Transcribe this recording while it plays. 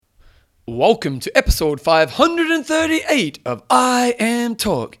Welcome to episode 538 of I Am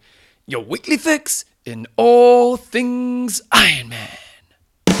Talk, your weekly fix in all things Iron Man.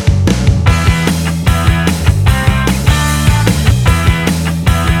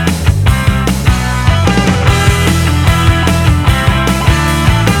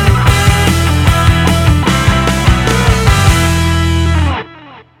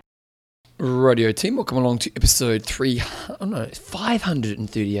 Radio team, welcome along to episode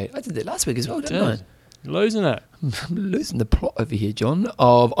 538. I did that last week as well, didn't I? You're losing it. I'm losing the plot over here, John,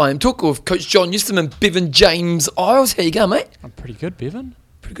 of I Am Talk with Coach John Euston and Bevan James Isles. How you going, mate? I'm pretty good, Bevan.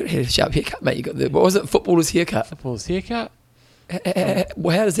 Pretty good. Had a sharp haircut, mate. You got the, what was it, footballer's haircut? Footballer's haircut.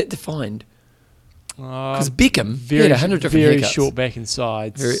 Well, how is that defined? Because Because Beckham he had 100 different very haircuts. short back and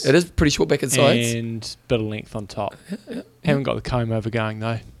sides. It is pretty short back and sides. And bit of length on top. Haven't got the comb over going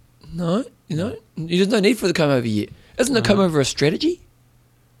though. No, there's no need for the comb over yet. Isn't the comb over a strategy?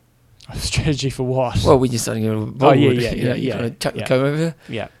 A strategy for what? Well, when you're starting to Oh, bowl, yeah, you kind of tuck the comb over.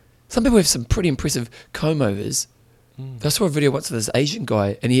 Yeah. Some people have some pretty impressive comb overs. I saw a video once of this Asian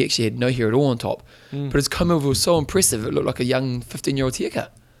guy, and he actually had no hair at all on top. But his comb over was so impressive, it looked like a young 15-year-old's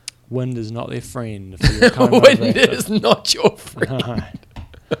haircut. Wind is not their friend. If you're comb over Wind is not your friend. No.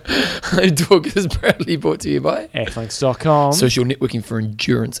 Talk is proudly brought to you by Athlinks.com. social networking for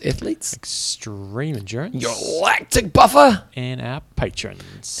endurance athletes, Extreme Endurance. your lactic buffer, And our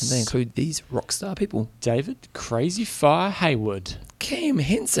patrons. and they include these rock star people: David Crazy Fire Haywood. Cam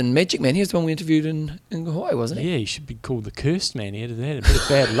Henson, Magic Man. He was the one we interviewed in Hawaii, wasn't he? Yeah, he should be called the Cursed Man. He had a bit of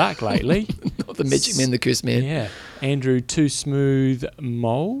bad luck lately. Not the Magic Man, the Cursed Man. Yeah. Andrew Too Smooth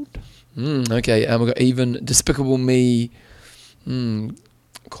Mould. Okay, we've got even Despicable Me,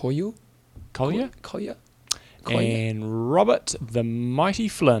 Koyo? Collier. Koya? And Robert the Mighty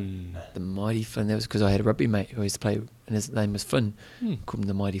Flynn. The Mighty Flynn. That was because I had a rugby mate who used to play, and his name was Flynn. Called him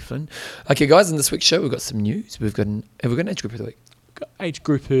the Mighty Flynn. Okay, guys, in this week's show, we've got some news. Have we got an age group of the week? Got age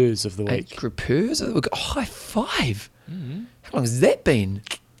groupers of the week. Age groupers? We've got high five. How long has that been?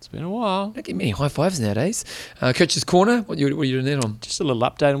 It's been a while. Don't get many high fives nowadays. Coach's Corner. What are you doing that on? Just a little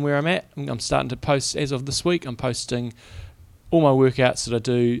update on where I'm at. I'm starting to post, as of this week, I'm posting all my workouts that I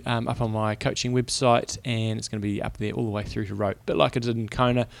do up on my coaching website, and it's going to be up there all the way through to Rote. Bit like I did in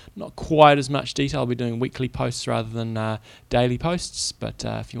Kona, not quite as much detail. I'll be doing weekly posts rather than daily posts, but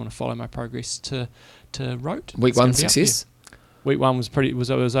if you want to follow my progress to Rote. Week it's gonna one be up success? there. Week one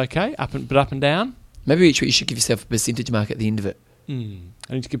was okay, up and down. Maybe each week you should give yourself a percentage mark at the end of it.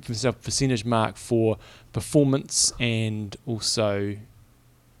 I need to give myself a percentage mark for performance and also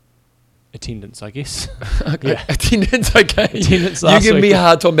attendance, I guess. Okay. Yeah. Attendance, okay. Attendance You last give me week. a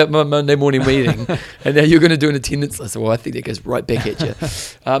hard time about my Monday morning meeting, and now you're going to do an attendance list. Well, I think that goes right back at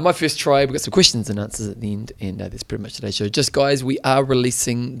you. My first try, we've got some questions and answers at the end, and that's pretty much today's show. Just, guys, we are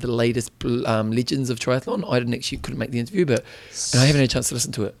releasing the latest Legends of Triathlon. I couldn't make the interview, but and I haven't had a chance to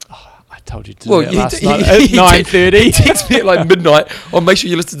listen to it. I told you to Well, do that you last d- night you at did. 9:30. He texted me at like midnight. Oh, make sure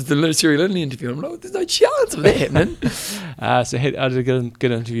you listen to the Siri Lindley interview. I'm like, there's no chance of that happening. I did a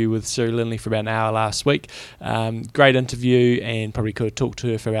good interview with Siri Lindley for about an hour last week. Great interview, and probably could have talked to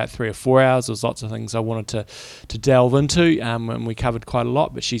her for about 3 or 4 hours. There was lots of things I wanted to delve into, and we covered quite a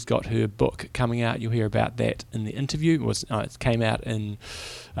lot. But she's got her book coming out. You'll hear about that in the interview. It came out in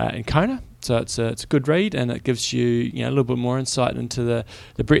Kona. So it's a good read, and it gives you a little bit more insight into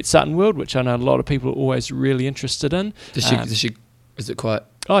the Brett Sutton world, which I know a lot of people are always really interested in. Is it quite?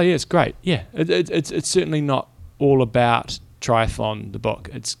 Oh yeah, it's great. Yeah, it's certainly not all about triathlon. The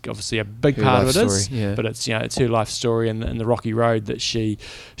book, it's obviously a big Her part life of it is, story, yeah. but it's it's her life story and the rocky road that she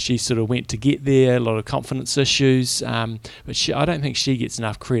sort of went to get there. A lot of confidence issues, but I don't think she gets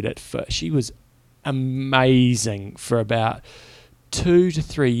enough credit for. She was amazing for about 2 to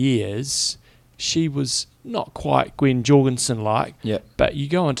 3 years. She was not quite Gwen Jorgensen like, but you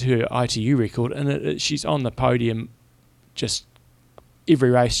go onto her ITU record and she's on the podium just every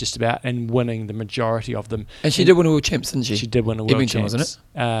race just about, and winning the majority of them. And she did win a world champs, didn't she? She did win a world Edmonton, champs. wasn't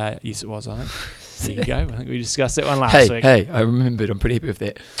it? Yes, it was, I think. There you go. I think we discussed that one last week. Hey, I remembered. I'm pretty happy with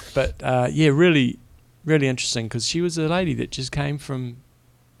that. But really, really interesting, because she was a lady that just came from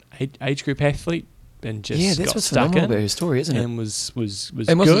age group athlete and just that's got what's stuck phenomenal in, about her story, isn't it? and was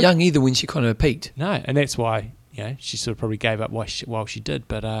And wasn't good. young either when she kind of peaked. No, and that's why she sort of probably gave up while she did.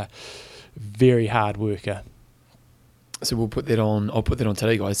 But very hard worker. So we'll put that on. I'll put that on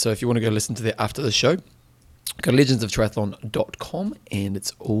today, guys. So if you want to go listen to that after the show, Go to legendsoftriathlon.com and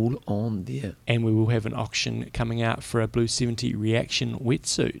it's all on there. And we will have an auction coming out for a Blue 70 Reaction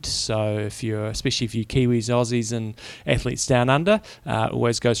wetsuit. So especially if you Kiwis, Aussies and athletes down under,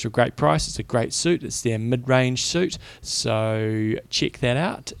 always goes for a great price. It's a great suit. It's their mid-range suit. So check that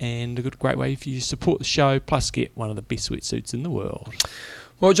out, and a great way for you to support the show, plus get one of the best wetsuits in the world.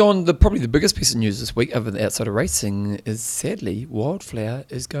 Well, John, probably the biggest piece of news this week, other than outside of racing, is sadly Wildflower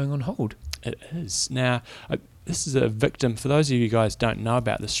is going on hold. It is. Now, this is a victim, for those of you guys don't know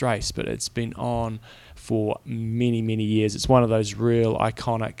about this race, but it's been on for many, many years. It's one of those real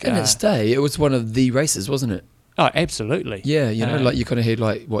iconic... In its day, it was one of the races, wasn't it? Oh, absolutely. Yeah, like you kind of had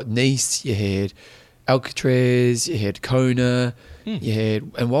Nice, you had Alcatraz, you had Kona,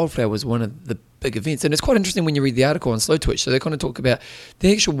 and Wildflower was one of the big events. And it's quite interesting when you read the article on Slow Twitch. So they kind of talk about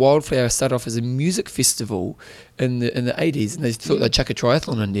the actual Wildflower started off as a music festival in the 80s, and they thought they'd chuck a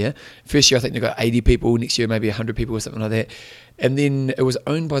triathlon in there. First year, I think they got 80 people. Next year, maybe 100 people or something like that. And then it was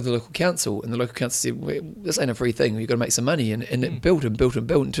owned by the local council, and the local council said, well, this ain't a free thing. You've got to make some money. And it built and built and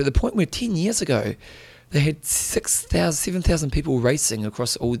built, and to the point where 10 years ago, they had 7,000 people racing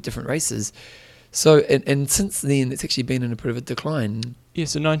across all the different races. So, and since then, it's actually been in a bit of a decline. Yeah,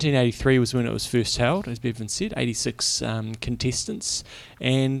 so 1983 was when it was first held, as Bevan said, 86 contestants.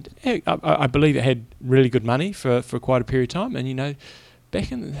 And I believe it had really good money for quite a period of time. And,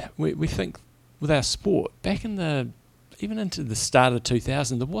 back in, we think with our sport, back in even into the start of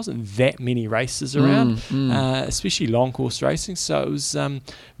 2000, there wasn't that many races around, especially long course racing. So it was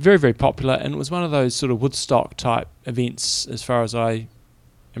very, very popular, and it was one of those sort of Woodstock type events, as far as I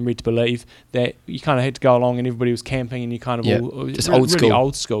am led to believe, that you kind of had to go along and everybody was camping and you kind of all just really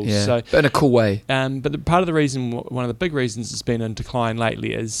old school. Yeah. So, but in a cool way. But part of the reason, one of the big reasons it's been in decline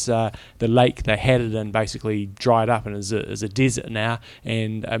lately is the lake they had it in basically dried up and is a desert now.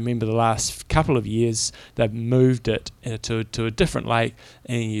 And I remember the last couple of years they've moved it to a different lake,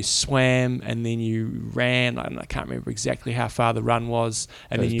 and you swam and then you ran. I can't remember exactly how far the run was,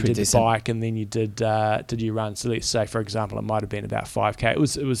 and then you did the bike, and then you did you run. So let's say, for example, it might have been about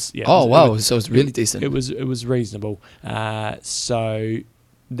 5K. So it was really decent. It was reasonable. So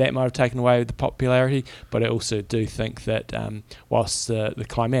that might have taken away with the popularity, but I also do think that whilst the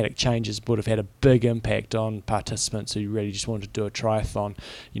climatic changes would have had a big impact on participants who really just wanted to do a triathlon,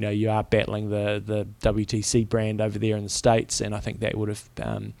 you are battling the WTC brand over there in the States, and I think that would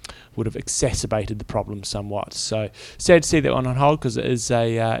have exacerbated the problem somewhat. So sad to see that one on hold, because it is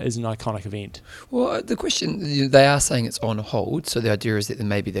an iconic event. Well, the question, they are saying it's on hold, so the idea is that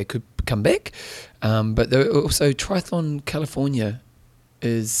maybe they could come back, but also Triathlon California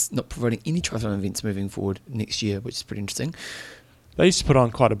is not providing any triathlon events moving forward next year, which is pretty interesting. They used to put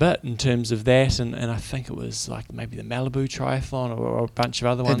on quite a bit in terms of that, and I think it was like maybe the Malibu Triathlon or a bunch of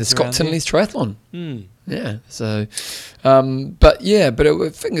other ones. And the Scott Tinley's Triathlon. Yeah, so,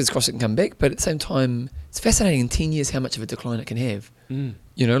 fingers crossed it can come back, but at the same time, it's fascinating in 10 years how much of a decline it can have.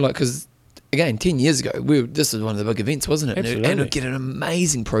 Because again, 10 years ago, this was one of the big events, wasn't it? Absolutely. And it would get an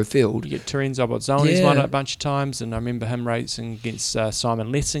amazing pro field. You get Terence Zabotzoni's won it a bunch of times, and I remember him racing against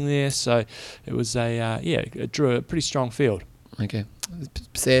Simon Lessing there. So it was it drew a pretty strong field. Okay.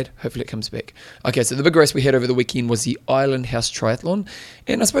 Sad. Hopefully it comes back. Okay, so the big race we had over the weekend was the Island House Triathlon.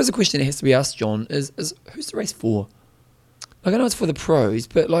 And I suppose the question that has to be asked, John, is who's the race for? Like, I know it's for the pros,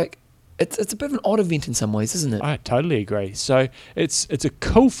 but it's a bit of an odd event in some ways, isn't it? I totally agree. So it's a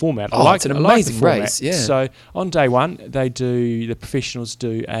cool format. It's an amazing race, yeah. So on day one, the professionals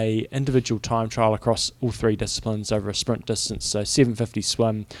do a individual time trial across all three disciplines over a sprint distance. So 750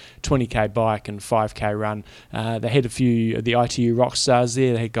 swim, 20k bike, and 5k run. They had a few of the ITU rock stars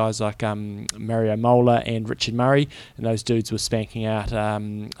there. They had guys like Mario Mola and Richard Murray, and those dudes were spanking out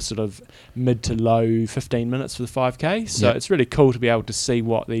sort of mid to low 15 minutes for the 5k. So it's really cool to be able to see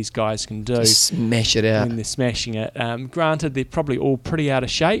what these guys can do. Just smash it out. When they're smashing it. Granted, they're probably all pretty out of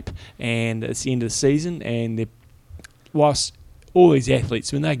shape, and it's the end of the season, and whilst all these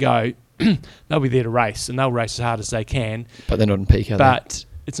athletes, when they go, they'll be there to race, and they'll race as hard as they can. But they're not in peak, are they? But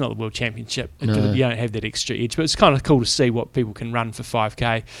it's not the World Championship. You don't have that extra edge. But it's kind of cool to see what people can run for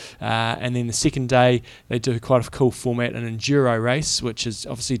 5K. And then the second day, they do quite a cool format, an enduro race, which is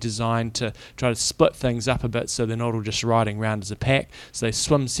obviously designed to try to split things up a bit so they're not all just riding around as a pack. So they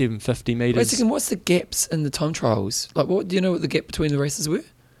swim 750 metres. Wait a second, what's the gaps in the time trials? Like, do you know what the gap between the races were?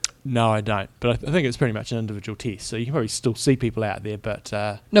 No, I don't. But I think it's pretty much an individual test. So you can probably still see people out there. But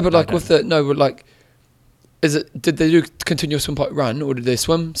did they do continuous swim, bike, run, or did they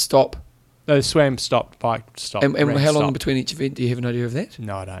swim, stop? No, they swam, stopped, bike, stopped. And how long in between each event? Do you have an idea of that?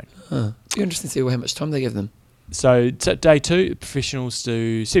 No, I don't. It's interesting to see how much time they give them. So day 2, professionals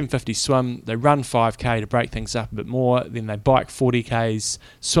do 750 swim. They run 5k to break things up a bit more. Then they bike 40k's,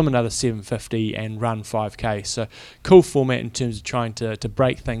 swim another 750, and run 5k. So cool format in terms of trying to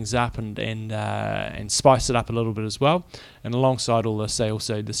break things up and spice it up a little bit as well. And alongside all this, they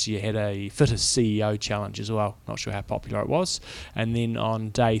also this year had a Fittest CEO challenge as well. Not sure how popular it was. And then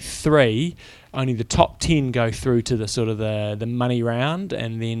on day 3, only the top 10 go through to the sort of the money round,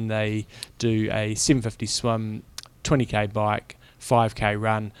 and then they do a 750 swim, 20k bike, 5k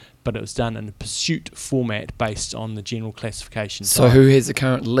run, but it was done in a pursuit format based on the general classification. So who has the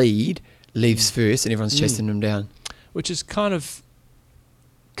current lead leaves first, and everyone's chasing them down. Which is kind of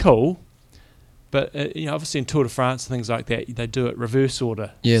cool. But obviously in Tour de France and things like that, they do it reverse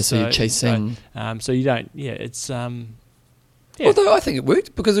order. Yeah, so you're chasing. So you don't. Yeah, it's. Yeah. Although I think it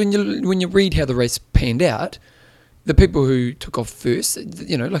worked, because when you read how the race panned out, the people who took off first,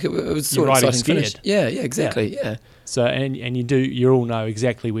 like it was sort of exciting finish. Yeah, exactly. Yeah. So and you all know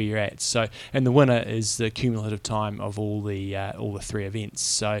exactly where you're at. So and the winner is the cumulative time of all the 3 events.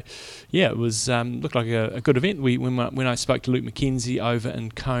 So yeah, it was looked like a good event. When I spoke to Luke McKenzie over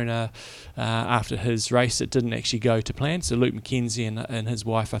in Kona after his race, it didn't actually go to plan. So Luke McKenzie and his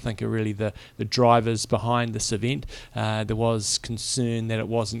wife, I think, are really the drivers behind this event. There was concern that it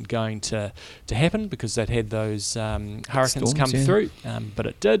wasn't going to happen because they'd had those hurricanes storms, come through, but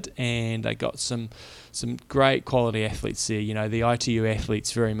it did, and they got some great quality athletes there. The ITU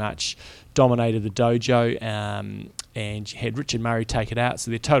athletes very much dominated the dojo, and you had Richard Murray take it out. So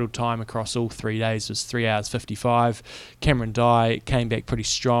their total time across all 3 days was 3 hours 55. Cameron Dye came back pretty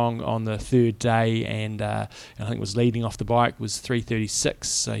strong on the 3rd day, and I think was leading off the bike, was 3:36.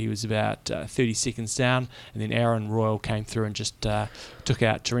 So he was about 30 seconds down. And then Aaron Royal came through and just took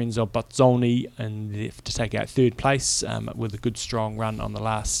out Terenzo Bozzoni and to take out 3rd place with a good strong run on the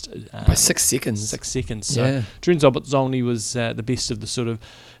last by 6 seconds. 6 seconds. So Terenzo Bozzoni was the best of the sort of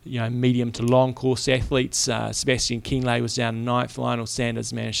medium to long course athletes. Sebastian Kienle was down 9th. Lionel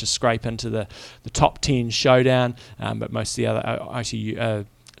Sanders managed to scrape into the top 10 showdown, but most of the other ITU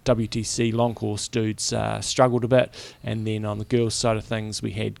WTC long course dudes struggled a bit. And then on the girls' side of things,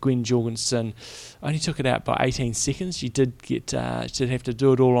 we had Gwen Jorgensen only took it out by 18 seconds. She did have to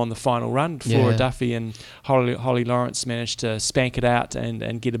do it all on the final run. Flora Duffy and Holly Lawrence managed to spank it out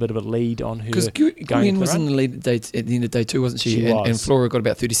and get a bit of a lead on her. Because Gwen was in the lead at the end of day 2, wasn't she? She was. And Flora got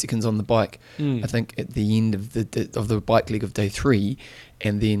about 30 seconds on the bike, I think, at the end of the bike leg of day 3,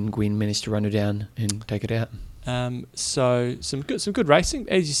 and then Gwen managed to run her down and take it out. So some good racing.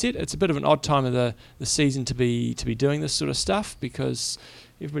 As you said, it's a bit of an odd time of the season to be doing this sort of stuff because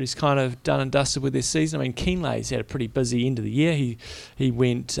everybody's kind of done and dusted with their season. I mean, Kienle's had a pretty busy end of the year. He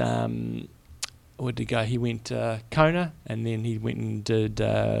went where did he go? He went Kona, and then he went and did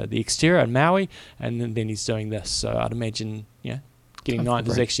the Xterra in Maui, and then he's doing this. So I'd imagine getting 9th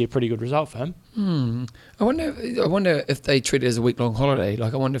is actually a pretty good result for him. I wonder if they treat it as a week-long holiday.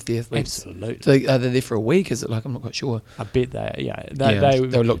 Like, I wonder if the athletes... Absolutely. So are they there for a week? Is it like... I'm not quite sure. I bet they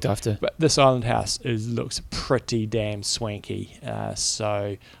were looked after. But this Island House looks pretty damn swanky.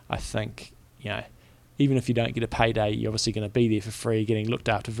 So I think, even if you don't get a payday, you're obviously going to be there for free, getting looked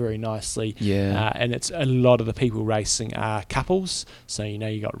after very nicely. Yeah. And it's a lot of the people racing are couples. So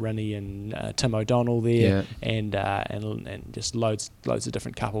you got Rinny and Tim O'Donnell there, and just loads of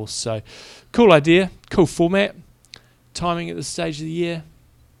different couples. So cool idea, cool format. Timing at this stage of the year,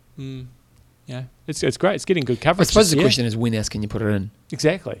 it's great. It's getting good coverage. I suppose the question is, when else can you put it in?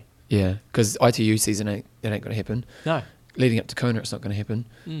 Exactly. Yeah, because ITU season ain't going to happen. No. Leading up to Kona, it's not going to happen.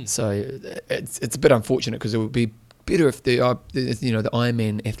 So it's a bit unfortunate, because it would be better if the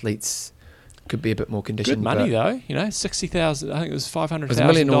Ironman athletes could be a bit more conditioned. Good money though, $60,000. I think it was $500,000. It was $1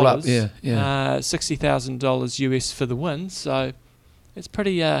 million all up. Yeah. $60,000 US for the win. So it's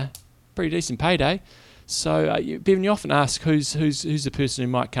pretty decent payday. So Bevan, you often ask who's the person who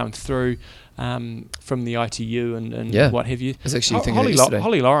might come through from the ITU and what have you. I was actually thinking yesterday.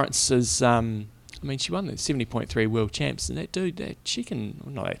 Holly Lawrence is. She won the 70.3 world champs, and that chick, she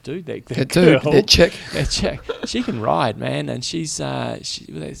can ride, man, and she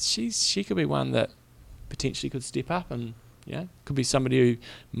could be one that potentially could step up, and could be somebody who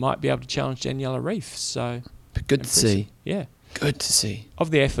might be able to challenge Daniela Reef. So good to see. Yeah, good to see.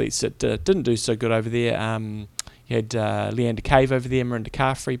 Of the athletes that didn't do so good over there, you had Leander Cave over there, Mirinda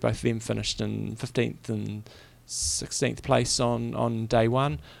Carfrey, both of them finished in 15th and 16th place on day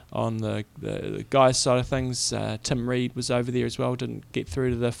 1. On the guys' side of things, Tim Reed was over there as well, didn't get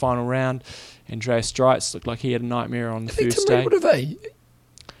through to the final round. Andreas Streitz looked like he had a nightmare on the first day. What have they?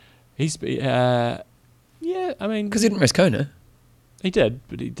 He's because he didn't race Kona. He did,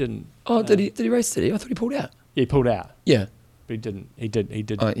 but he didn't. Oh, did he race today? I thought he pulled out. he pulled out, Yeah. but he didn't. He did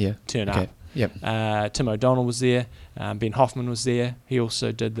Yeah. turn Okay. up. Yep. Tim O'Donnell was there. Ben Hoffman was there. He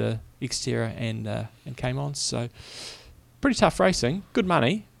also did the exterior and came on. So pretty tough racing. Good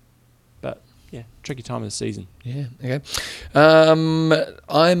money, but yeah, tricky time of the season. Yeah. Okay.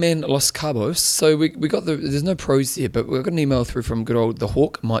 Ironman Los Cabos. So we got there's no pros there, but we got an email through from good old the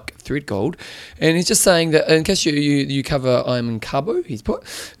Hawk Mike Threadgold, and he's just saying that in case you cover Ironman Cabo, he's put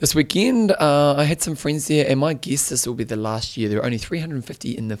this weekend. I had some friends there, and my guess this will be the last year. There were only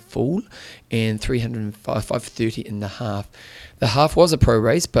 350 in the full, and 530 in the half. The half was a pro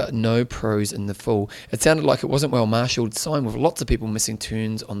race, but no pros in the full. It sounded like it wasn't well marshalled, sign with lots of people missing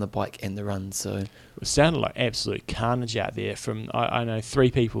turns on the bike and the run. So It sounded like absolute carnage out there. From I know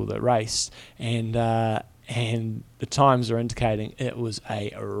 3 people that raced, and the times are indicating it was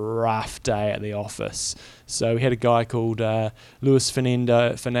a rough day at the office. So we had a guy called Luis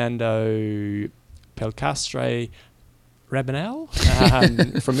Fernando Pelcastre Rabanel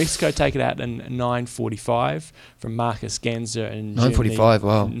from Mexico take it out in 9:45, from Marcus Ganser in 9:45.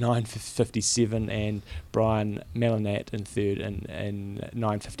 Wow. 9:57, and Brian Melanat in third in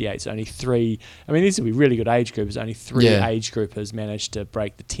 9:58. So only 3. I mean, these will be really good age groupers. Only 3 age groupers managed to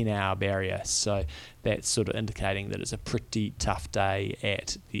break the 10-hour barrier. So that's sort of indicating that it's a pretty tough day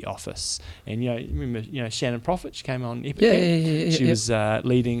at the office. And remember, Shannon Prophet, she came on Epic. She was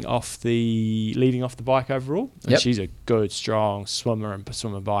leading off the bike overall. And she's a good, strong swimmer and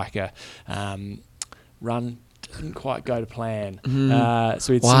biker. Run didn't quite go to plan.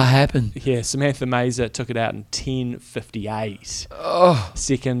 So what happened? Yeah, Samantha Mazer took it out in 10:58. Oh.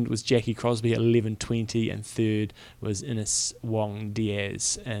 Second was Jackie Crosby at 11:20, and third was Ines Wong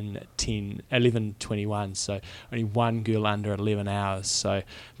Diaz in 11:21. So only one girl under 11 hours. So I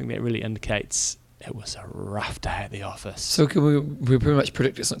think that really indicates it was a rough day at the office. So can we pretty much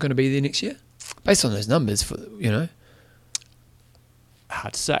predict it's not going to be there next year, based on those numbers?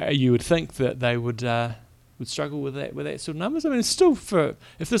 Hard to say. You would think that they would struggle with that sort of numbers. I mean, it's still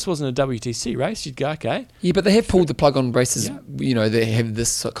if this wasn't a WTC race, you'd go, okay. Yeah, but they have pulled the plug on races. Yeah. They have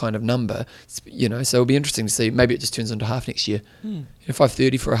this kind of number. So it'll be interesting to see. Maybe it just turns into half next year.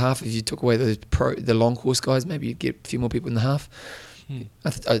 5:30 for a half. If you took away the long course guys, maybe you'd get a few more people in the half.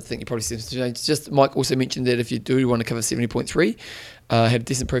 I think you probably see. Just Mike also mentioned that if you do want to cover 70.3, had a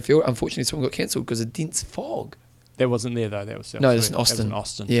decent pro field. Unfortunately, this one got cancelled because of dense fog. That wasn't there though. That was no, it's in Austin. That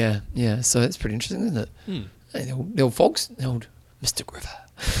was in Austin. Yeah. So that's pretty interesting, isn't it? Hey, the old fogs, the old Mystic River.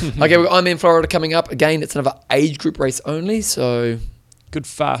 Okay, I'm in Florida coming up again. It's another age group race only. So good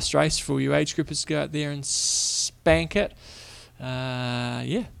fast race for all you age groupers to go out there and spank it.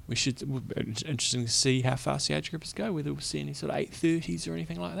 We should. Interesting to see how fast the age groupers go. Whether we'll see any sort of 8:30s or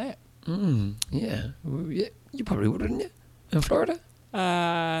anything like that. Yeah, you probably would, wouldn't you? In Florida.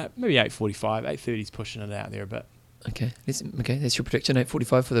 Maybe 8:45, 8:30's pushing it out there a bit. Okay, that's your prediction.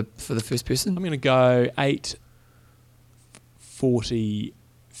 8:45 for the first person. I'm going to go 8:43.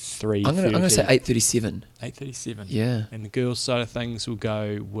 I'm going to say 8:37. 8:37. Yeah. And the girls' side of things will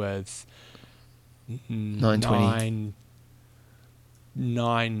go with 9:20.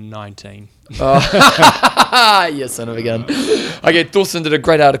 9:19. You son of a gun. Okay, Dawson did a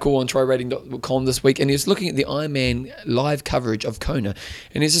great article on tryrating.com this week, and he was looking at the Ironman live coverage of Kona,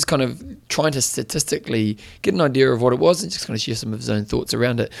 and he's just kind of trying to statistically get an idea of what it was and just kind of share some of his own thoughts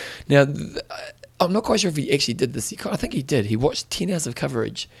around it. Now, I'm not quite sure if he actually did this. I think he did. He watched 10 hours of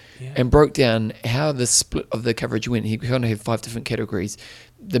coverage and broke down how the split of the coverage went. He kind of had 5 different categories: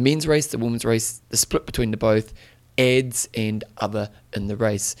 the men's race, the women's race, the split between the both, ads and other in the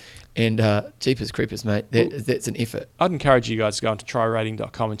race. And jeepers creepers, mate, that's an effort. I'd encourage you guys to go onto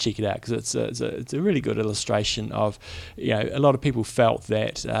tryrating.com and check it out, because it's a really good illustration of, a lot of people felt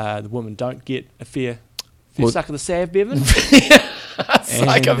that the women don't get a fair suck of the sav, Bevan.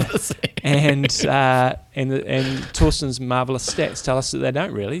 Suck of the sav. And Torsten's marvellous stats tell us that they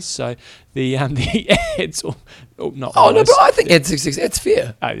don't really. So the ads, not. Oh no, but I think it's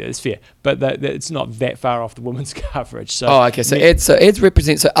fair. It's fair, but it's not that far off the women's coverage. So okay. So ads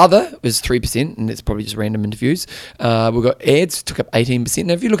represent. So other was 3%, and it's probably just random interviews. We've got ads took up 18%.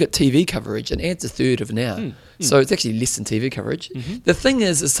 Now, if you look at TV coverage, an ad's a third of an hour. So it's actually less than TV coverage. The thing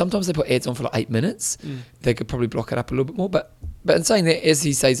is sometimes they put ads on for like 8 minutes. They could probably block it up a little bit more. But in saying that, as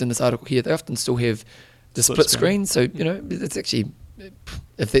he says in this article here, they often still have the split screen. So, it's actually,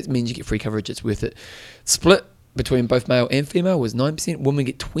 if that means you get free coverage, it's worth it. Split between both male and female was 9%. Women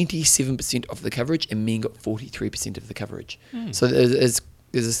get 27% of the coverage, and men got 43% of the coverage. So there's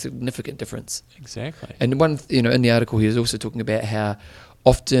a significant difference. Exactly. And in the article, he was also talking about how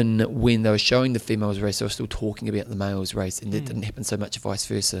often when they were showing the females race, they were still talking about the males race, and that didn't happen so much vice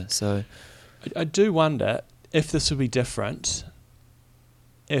versa. So I do wonder, if this would be different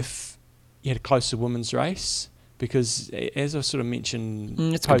if you had a closer women's race, because as I sort of mentioned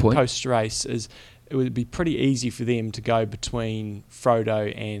that's a good point. post-race, is it would be pretty easy for them to go between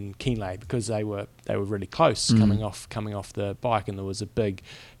Frodo and Kienle because they were really close coming off the bike, and there was a big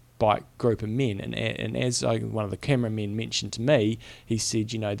bike group of men, and as one of the cameramen mentioned to me, he said,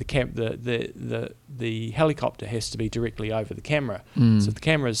 the helicopter has to be directly over the camera. So if the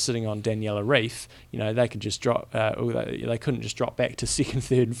camera is sitting on Daniela Reef, they could just drop, or they couldn't just drop back to second,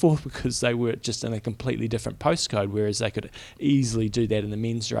 third, and fourth because they were just in a completely different postcode, whereas they could easily do that in the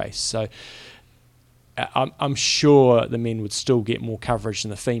men's race. So I'm sure the men would still get more coverage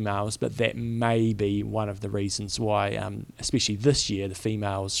than the females, but that may be one of the reasons why, especially this year, the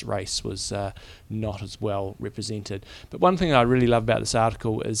females' race was not as well represented. But one thing I really love about this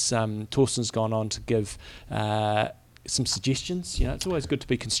article is Torsten's gone on to give some suggestions. It's always good to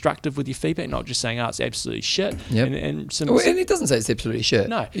be constructive with your feedback, not just saying, it's absolutely shit. Yep. And he doesn't say it's absolutely shit.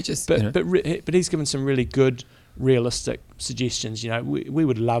 No, he just, but he's given some really good, realistic suggestions. We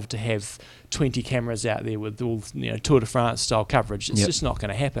would love to have 20 cameras out there with all Tour de France style coverage. It's just not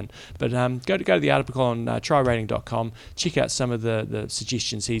going to happen. But go to the article on tryrating.com, check out some of the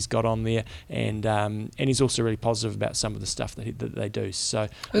suggestions he's got on there, and he's also really positive about some of the stuff that they do. So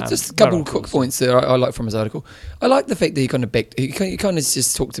just a couple of quick points that I like from his article. I like the fact that he kind of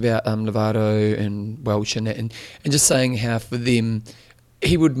just talked about Lovato and Welsh and that, and just saying how for them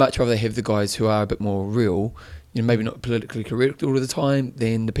he would much rather have the guys who are a bit more real, maybe not politically correct all of the time,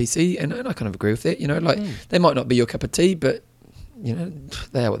 than the PC, and I kind of agree with that. They might not be your cup of tea, but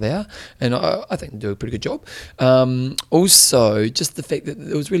they are what they are, and I think they do a pretty good job. Also, just the fact that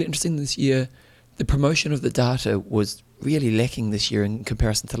it was really interesting this year, the promotion of the data was really lacking this year in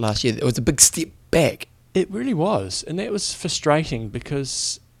comparison to last year. It was a big step back. It really was, and that was frustrating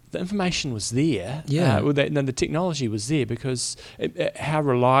because the information was there. Yeah. The technology was there, because how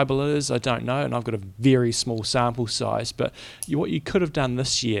reliable it is, I don't know, and I've got a very small sample size. But what you could have done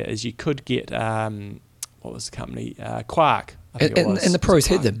this year is you could get what was the company? Quark. I think it was. And the pros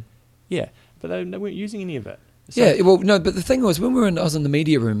had them. Yeah, but they weren't using any of it. So yeah, well, no, but the thing was, when I was in the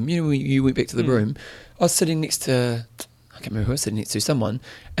media room, when you went back to the room, I was sitting next to, I can't remember who I was sitting next to, someone,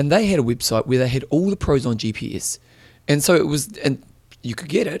 and they had a website where they had all the pros on GPS, and so it was, and you could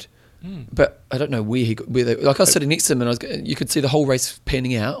get it, but I don't know where I was sitting next to him, and you could see the whole race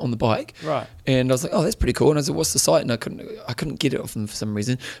panning out on the bike, right? And I was like, oh, that's pretty cool. And I said, what's the site? And I couldn't get it off them for some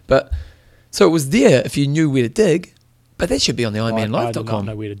reason, but so it was there if you knew where to dig. But that should be on the IronmanLive.com. I did not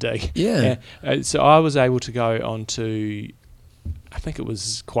know where to dig. Yeah. So I was able to go onto, I think it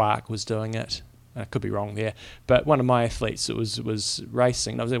was Quark was doing it. I could be wrong there. But one of my athletes that was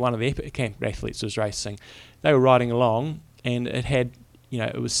racing, one of the Epic Camp athletes was racing. They were riding along, and it had,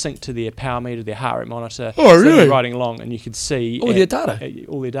 it was synced to their power meter, their heart rate monitor. Oh, really? So they were riding along, and you could see all their data,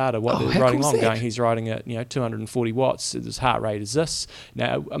 what they're riding along, going, he's riding at 240 watts. His heart rate is this.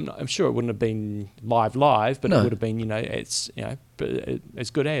 Now I'm sure it wouldn't have been live, but it would have been it's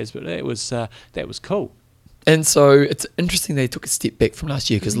as good as. But that was cool. And so it's interesting they took a step back from last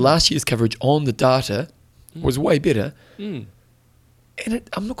year, because last year's coverage on the data was way better. And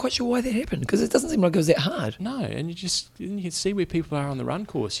I'm not quite sure why that happened, because it doesn't seem like it was that hard. No, and you can see where people are on the run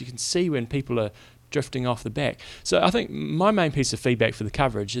course. You can see when people are drifting off the back. So I think my main piece of feedback for the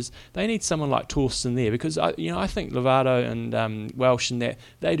coverage is they need someone like Torsten there, because I think Lovato and Welsh and that,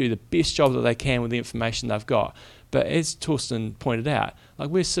 they do the best job that they can with the information they've got. But as Torsten pointed out,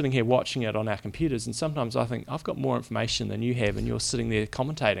 we're sitting here watching it on our computers, and sometimes I think I've got more information than you have, and you're sitting there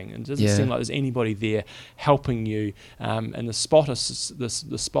commentating, and it doesn't seem like there's anybody there helping you. And the spotters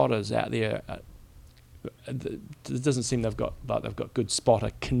out there, it doesn't seem they've got good spotter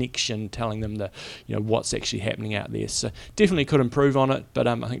connection telling them what's actually happening out there. So definitely could improve on it. But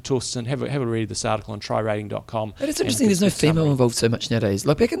I think Torsten, have a read of this article on tryrating.com. And it's interesting, there's no female involved so much nowadays.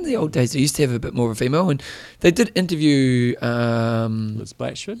 Like back in the old days, they used to have a bit more of a female, and they did interview Liz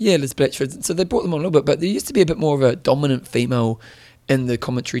Blatchford. Yeah, Liz Blatchford. So they brought them on a little bit, but there used to be a bit more of a dominant female in the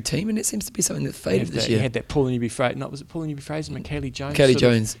commentary team, and it seems to be something that faded this year. You had that Paul and Fraser, was it Paul and Fraser and Kaylee Jones? Kaylee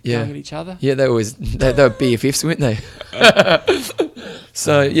Jones, going at each other? Yeah, they were BFFs, weren't they?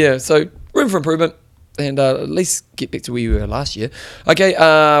 So room for improvement, and at least get back to where you were last year. Okay,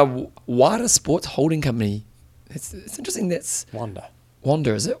 Wada Sports Holding Company. It's interesting, that's Wanda,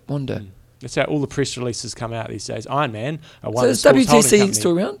 is it? Wanda. That's how all the press releases come out these days. Ironman, so is WTC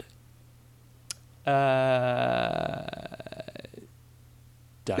still around?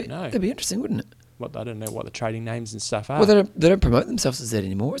 Don't know. That'd be interesting, wouldn't it? I don't know what the trading names and stuff are. Well, they don't promote themselves as that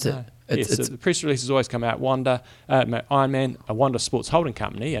anymore, is it? So the press releases always come out. Ironman, a Wanda Sports Holding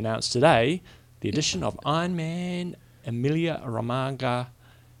Company, announced today the edition of Ironman Emilia Romagna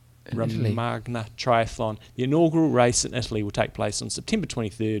Triathlon. The inaugural race in Italy will take place on September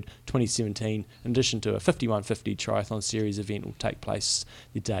 23rd, 2017, in addition to a 5150 triathlon series event will take place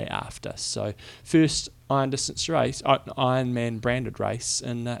the day after. So first Ironman branded race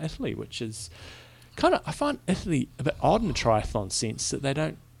in Italy, which is I find Italy a bit odd in the triathlon sense that they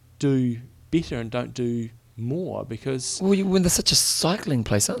don't do better and don't do more, because when they're such a cycling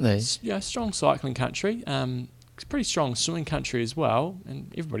place, aren't they? Strong cycling country. It's a pretty strong swimming country as well,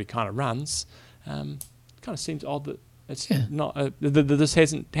 and everybody kind of runs. Kind of seems odd that it's not that this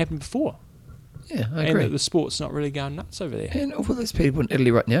hasn't happened before. Yeah, I and agree. that the sport's not really going nuts over there. And all those people in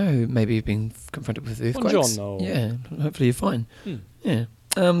Italy right now who maybe have been confronted with earthquakes. Buongiorno. Yeah, hopefully you're fine. Hmm. Yeah.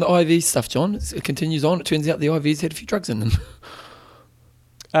 The IV stuff, John, it continues on. It turns out the IVs had a few drugs in them.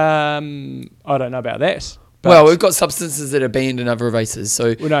 I don't know about that. Well, we've got substances that are banned in other races.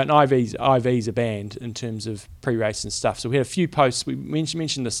 So IVs are banned in terms of pre-race and stuff. So we had a few posts. We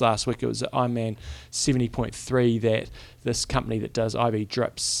mentioned this last week. It was at Ironman 70.3 that this company that does IV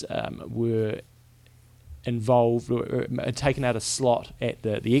drips were involved or taken out a slot at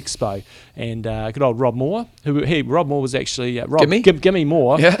the expo, and good old Rob Moore, Rob Moore was actually Gimme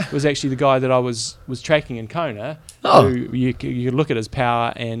Moore was actually the guy that I was tracking in Kona. Oh. Who you look at his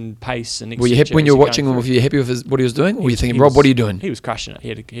power and pace and were you happy when you were watching him? Were you happy with what he was doing, or were you thinking, Rob, what are you doing? He was crushing it.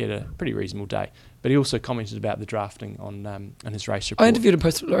 He had a pretty reasonable day, but he also commented about the drafting on his race report. I interviewed him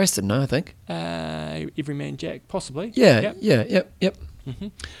post race, didn't I think? Everyman Jack, possibly. Yep. Mm-hmm.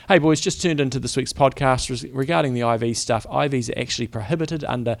 Hey boys, just tuned into this week's podcast regarding the IV stuff. IVs are actually prohibited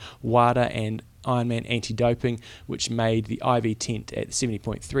under WADA and Ironman anti-doping, which made the IV tent at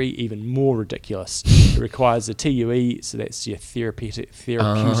 70.3 even more ridiculous. It requires a TUE, so that's your therapeutic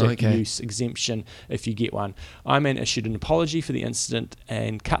use exemption if you get one. Ironman issued an apology for the incident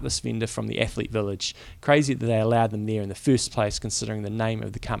and cut this vendor from the athlete village. Crazy that they allowed them there in the first place, considering the name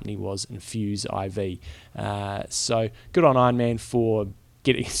of the company was Infuse IV. So good on Ironman for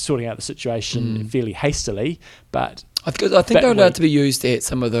sorting out the situation fairly hastily, but I think they're allowed to be used at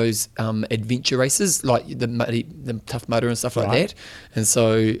some of those adventure races, like the Tough Mudder and stuff like that. And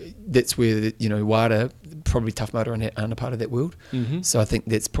so that's where WADA, probably Tough Mudder aren't a part of that world. Mm-hmm. So I think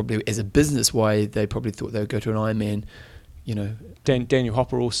that's probably, as a business way, they probably thought they would go to an Ironman. Daniel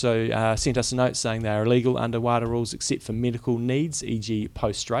Hopper also sent us a note saying they are illegal under WADA rules except for medical needs, e.g.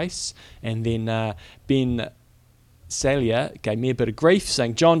 post-race. And then Ben Salia gave me a bit of grief,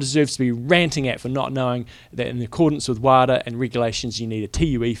 saying John deserves to be ranting at for not knowing that in accordance with WADA and regulations you need a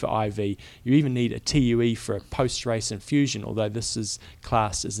TUE for IV. You even need a TUE for a post-race infusion, although this is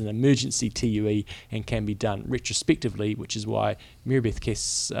classed as an emergency TUE and can be done retrospectively, which is why Marybeth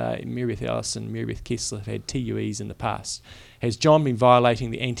Ellis and Marybeth Kessler have had TUEs in the past. Has John been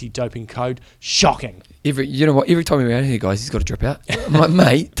violating the anti-doping code? Shocking. Every time we're out here, guys, he's got to drop out. I'm like,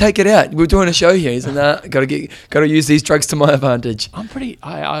 mate, take it out. We're doing a show here. He's like, got to use these drugs to my advantage.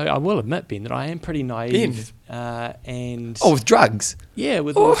 I will admit, Ben, that I am pretty naive. With drugs. Yeah,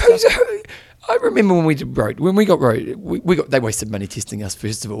 with. I remember when we got road, they wasted money testing us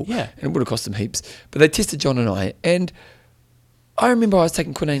first of all. Yeah, and it would have cost them heaps. But they tested John and I, and I remember I was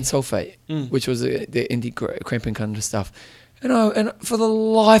taking quinine sulfate, which was the anti-cramping kind of stuff. And for the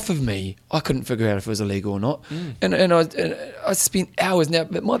life of me, I couldn't figure out if it was illegal or not. And I spent hours now.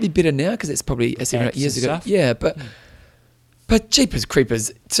 It might be better now because it's probably 7 or 8 years ago. Stuff. Yeah, but jeepers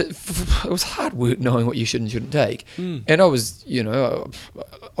creepers, it was hard work knowing what you should and shouldn't take. And I was,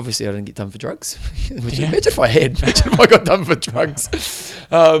 obviously I didn't get done for drugs. Imagine if I had. Imagine if I got done for drugs.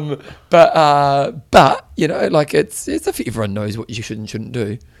 But it's if everyone knows what you should and shouldn't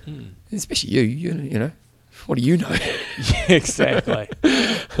do, especially you. What do you know? Yeah, exactly.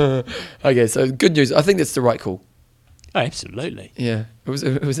 Okay, so good news. I think that's the right call. Oh, absolutely. Yeah, it was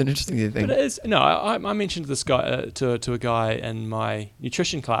an interesting thing. But it is. No, I mentioned this guy to a guy in my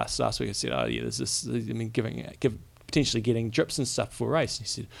nutrition class last week. I said, "Oh, yeah, there's this. Potentially getting drips and stuff for a race." And he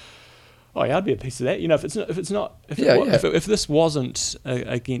said, "Oh, yeah, I'd be a piece of that. If this wasn't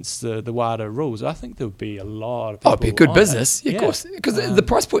against the WADA rules, I think there would be a lot of people." Oh, it'd be a good business, of course, because the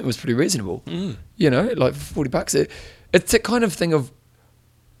price point was pretty reasonable. Like $40. It's a kind of thing of,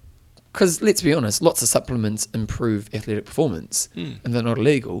 because let's be honest, lots of supplements improve athletic performance, and they're not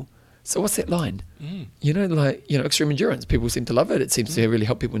illegal. So what's that line? Extreme endurance. People seem to love it. It seems to really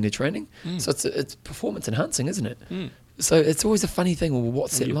help people in their training. So it's performance enhancing, isn't it? So it's always a funny thing. Well,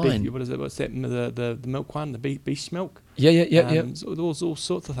 what's that line? What is it? What's that? The milk one, the beast milk. Yeah. All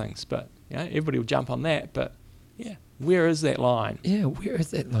sorts of things. But everybody will jump on that. But Where is that line? Yeah, where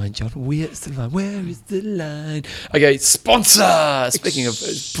is that line, John? Where is the line? Where is the line? Okay, sponsor! Speaking of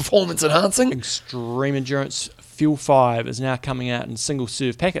performance enhancing. Extreme Endurance Fuel 5 is now coming out in single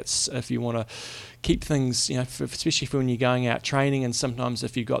serve packets if you want to keep things, especially for when you're going out training, and sometimes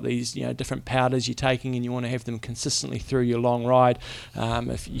if you've got these, different powders you're taking and you want to have them consistently through your long ride,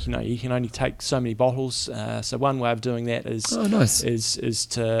 if you can only take so many bottles. So one way of doing that is is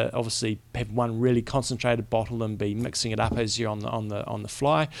to obviously have one really concentrated bottle and be mixing it up as you're on the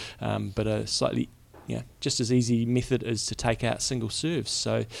fly, but a slightly just as easy method is to take out single serves.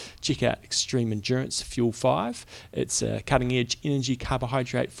 So check out Extreme Endurance Fuel 5. It's a cutting-edge energy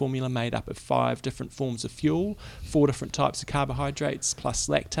carbohydrate formula made up of 5 different forms of fuel, 4 different types of carbohydrates plus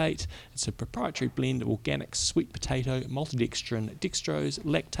lactate. It's a proprietary blend of organic sweet potato, maltodextrin, dextrose,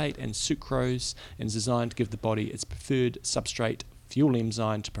 lactate and sucrose, and is designed to give the body its preferred substrate fuel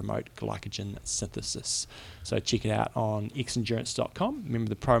enzyme to promote glycogen synthesis. So check it out on xendurance.com. Remember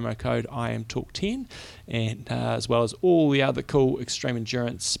the promo code IAMTalk10, and as well as all the other cool Extreme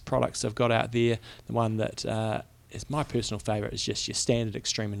Endurance products I've got out there. The one that is my personal favourite is just your standard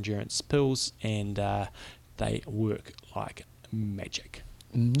Extreme Endurance pills, and they work like magic.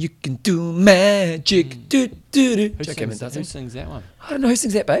 You can do magic. Who sings that one? I don't know who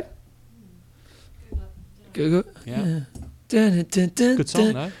sings that, babe. Good. Yeah. Good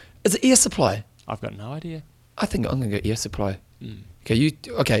song, though. Is it Air Supply? I've got no idea. I think I'm going to go Air Supply.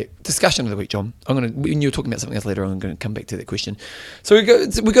 Okay, discussion of the week, John. When you're talking about something else later, I'm going to come back to that question. So we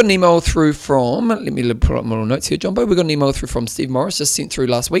got an email through from, let me pull up my little notes here, John, but we got an email through from Steve Morris, just sent through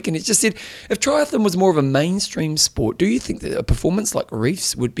last week, and it just said, if triathlon was more of a mainstream sport, do you think that a performance like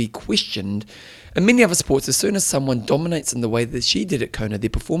Reef's would be questioned? In many other sports, as soon as someone dominates in the way that she did at Kona, their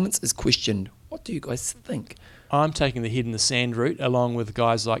performance is questioned. What do you guys think? I'm taking the head in the sand route along with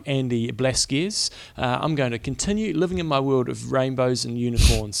guys like Andy Blasquez. I'm going to continue living in my world of rainbows and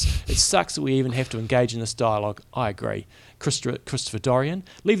unicorns. It sucks that we even have to engage in this dialogue. I agree. Christopher Dorian,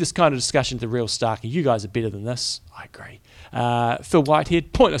 leave this kind of discussion to the real Starker. You guys are better than this. I agree. Phil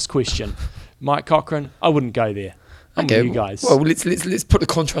Whitehead, pointless question. Mike Cochran, I wouldn't go there. I'm with you guys. Well, let's put the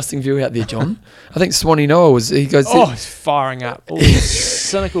contrasting view out there, John. I think Swanee Noah he's firing up all these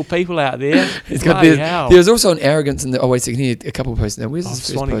cynical people out there. There's also an arrogance in the. Oh wait a second, here a couple of posts now. Where's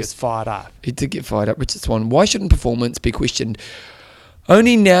this Swanee gets fired up. He did get fired up. Richard Swan. Why shouldn't performance be questioned?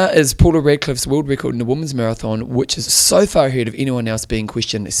 Only now is Paula Radcliffe's world record in the women's marathon, which is so far ahead of anyone else, being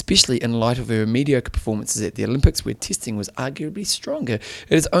questioned, especially in light of her mediocre performances at the Olympics, where testing was arguably stronger.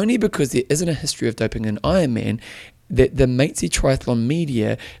 It is only because there isn't a history of doping in Ironman that the Matesy Triathlon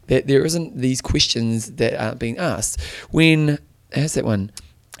media, that there isn't these questions that aren't being asked. How's that one?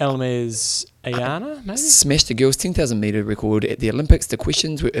 Elmez Ayana, maybe? Smashed a girl's 10,000 metre record at the Olympics. The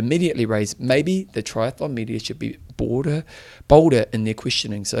questions were immediately raised. Maybe the triathlon media should be bolder in their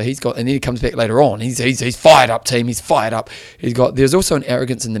questioning. So and then he comes back later on. He's fired up, team. He's fired up. There's also an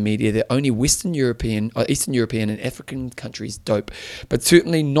arrogance in the media that only Eastern European and African countries dope, but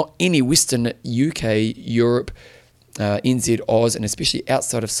certainly not any Western, UK, Europe, NZ, Oz, and especially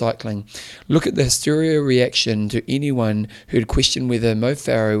outside of cycling. Look at the hysteria reaction to anyone who'd question whether Mo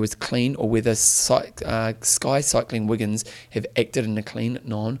Farah was clean or whether Sky Cycling Wiggins have acted in a clean,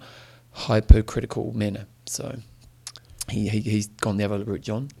 non-hypocritical manner. So he's gone the other route,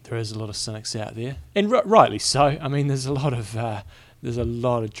 John. There is a lot of cynics out there, and rightly so. I mean, there's a lot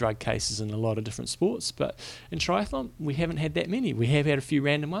of drug cases in a lot of different sports, but in triathlon, we haven't had that many. We have had a few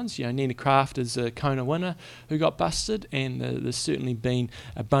random ones. Nina Kraft is a Kona winner who got busted, and there's certainly been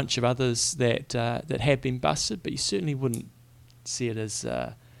a bunch of others that have been busted, but you certainly wouldn't see it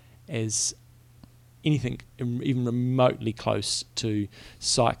as anything even remotely close to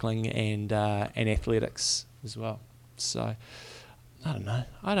cycling and athletics as well. So I don't know.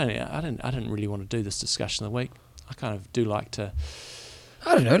 I didn't really want to do this discussion of the week. I kind of do like to.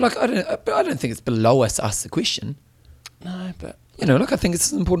 I don't know. But I don't think it's below us to ask the question. No, but I think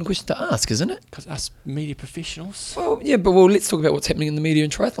it's an important question to ask, isn't it? Because us media professionals. Well, yeah, but let's talk about what's happening in the media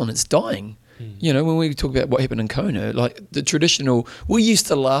in triathlon. It's dying. When we talk about what happened in Kona, like the traditional, we used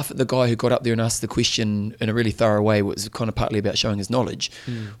to laugh at the guy who got up there and asked the question in a really thorough way, which was kind of partly about showing his knowledge.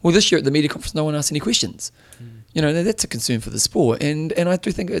 Well, this year at the media conference, no one asked any questions. That's a concern for the sport, and I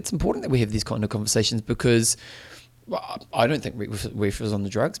do think it's important that we have these kind of conversations because I don't think Reef was on the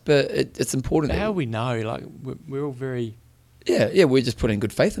drugs, but it's important. How we know, like we're all very. Yeah, we're just putting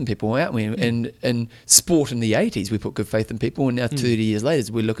good faith in people, aren't we? And in sport in the 80s, we put good faith in people, and now 30 years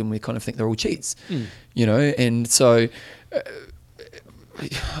later, we look and we kind of think they're all cheats, and so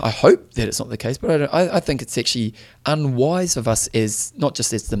I hope that it's not the case, but I don't. I think it's actually unwise of us, as not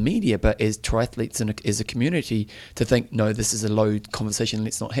just as the media, but as triathletes and as a community, to think, no, this is a low conversation,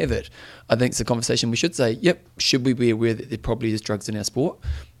 let's not have it. I think it's a conversation we should say, yep, should we be aware that there probably is drugs in our sport?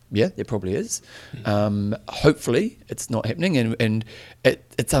 Yeah, there probably is. Hopefully it's not happening, and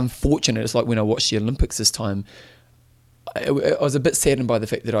it's unfortunate. It's like when I watched the Olympics this time, I was a bit saddened by the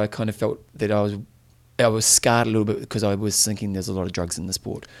fact that I kind of felt that I was scarred a little bit because I was thinking there's a lot of drugs in the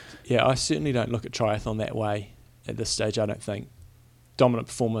sport. Yeah, I certainly don't look at triathlon that way at this stage. I don't think dominant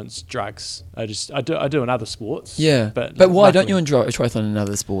performance, drugs. I do in other sports. Yeah, but why don't you enjoy triathlon in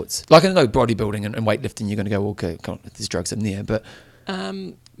other sports? Like, I know bodybuilding and weightlifting, you're going to go, okay, come on, there's drugs in there, but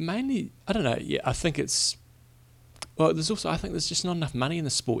mainly, I don't know. Yeah, I think it's. Well, I think there's just not enough money in the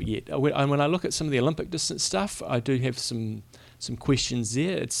sport yet. When I look at some of the Olympic distance stuff, I do have some questions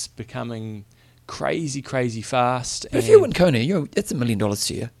there. It's becoming crazy fast. But if you win Kona, it's $1 million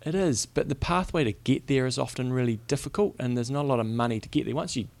to you. It is, but the pathway to get there is often really difficult, and there's not a lot of money to get there.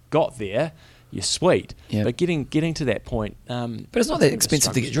 Once you got there, you're sweet. Yep. But getting to that point. But it's not that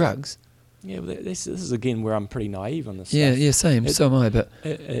expensive to get drugs. Yeah, well, this is again where I'm pretty naive on this. Yeah, stuff. Yeah, same. So am I. But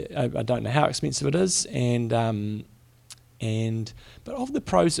I don't know how expensive it is, but of the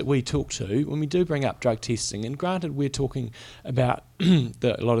pros that we talk to, when we do bring up drug testing, and granted we're talking about a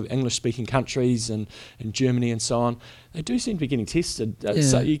lot of the English-speaking countries and Germany and so on, they do seem to be getting tested.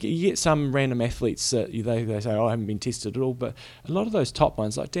 So you get some random athletes that they say, I haven't been tested at all, but a lot of those top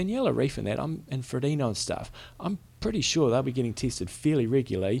ones, like Daniela Rief and and Frodeno and stuff, I'm pretty sure they'll be getting tested fairly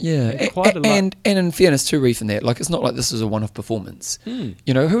regularly. Yeah, and in fairness to Rief and that, like, it's not like this is a one-off performance.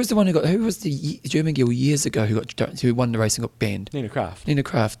 You know, who was the German girl years ago who won the race and got banned? Nina Kraft.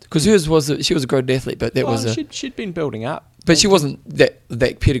 Because she was a great athlete, but she'd been building up. But she wasn't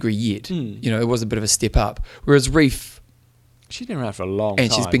that pedigree yet. You know, it was a bit of a step up. Whereas Rief, she's been around for a long time.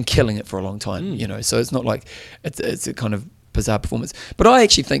 And she's been killing it for a long time, you know. So it's not like it's a kind of bizarre performance. But I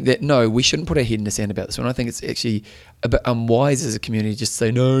actually think that, no, we shouldn't put our head in the sand about this one. I think it's actually a bit unwise as a community just to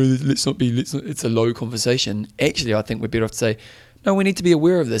say, no, it's a low conversation. Actually, I think we're better off to say, no, we need to be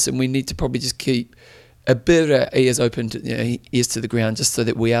aware of this, and we need to probably just keep a bit of our ears open, ears to the ground, just so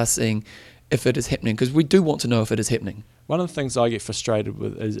that we are seeing if it is happening, because we do want to know if it is happening. One of the things I get frustrated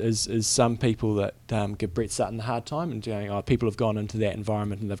with is some people that give Brett Sutton a hard time and going, people have gone into that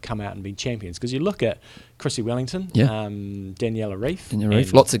environment and they've come out and been champions. Because you look at Chrissy Wellington, Daniela Rief,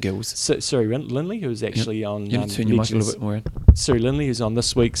 lots of girls. Siri Lindley, who's actually on you turn your mic a little bit more in. Siri Lindley, who's on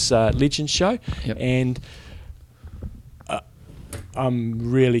this week's Legends show, and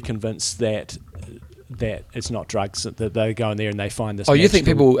I'm really convinced that it's not drugs, that they go in there and they find this. Oh, you think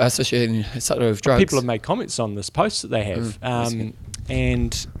people are associating Sutter with drugs? People have made comments on this post that they have, and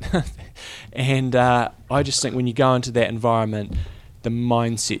I just think when you go into that environment, the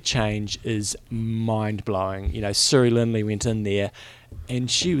mindset change is mind blowing. You know, Siri Lindley went in there,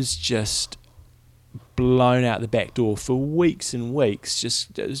 and she was just blown out the back door for weeks and weeks.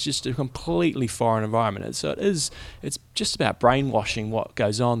 It was just a completely foreign environment. And so it's just about brainwashing what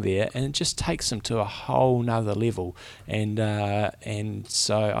goes on there, and it just takes them to a whole nother level. And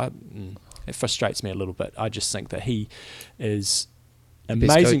so it frustrates me a little bit. I just think that he is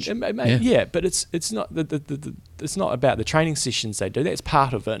amazing. Yeah, but it's not it's not about the training sessions they do. That's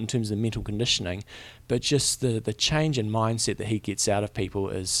part of it in terms of mental conditioning, but just the change in mindset that he gets out of people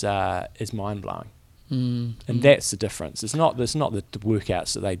is mind blowing. And that's the difference. It's not the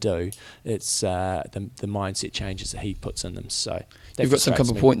workouts that they do. It's the mindset changes that he puts in them. So you've got some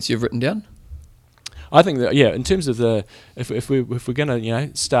couple of points you've written down. I think that in terms of if we're going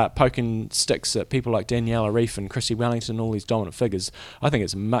to start poking sticks at people like Daniela Rief and Chrissy Wellington, all these dominant figures, I think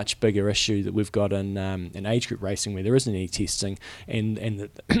it's a much bigger issue that we've got in age group racing where there isn't any testing, and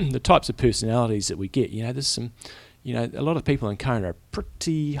the types of personalities that we get. There's some. A lot of people in Kona are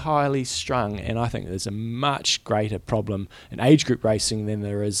pretty highly strung, and I think there's a much greater problem in age group racing than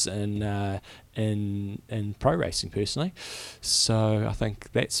there is in pro racing, personally. So I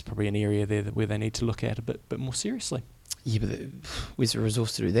think that's probably an area there where they need to look at a bit more seriously. Yeah, but where's the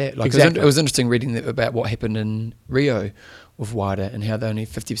resource to do that? Exactly. It was interesting reading about what happened in Rio with WADA and how only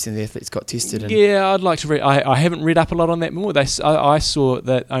 50% of the athletes got tested. I'd like to read. I haven't read up a lot on that more. I saw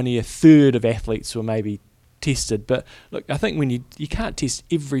that only a third of athletes were maybe tested, but look, I think when you can't test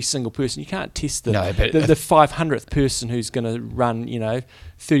every single person, you can't test the 500th person who's going to run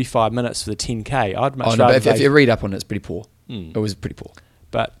 35 minutes for the 10k. I'd much rather. But if you read up on it, it's pretty poor. It was pretty poor.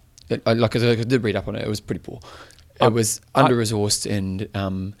 But I did read up on it. It was pretty poor. It was under-resourced and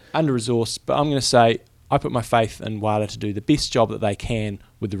under-resourced. But I'm going to say I put my faith in WADA to do the best job that they can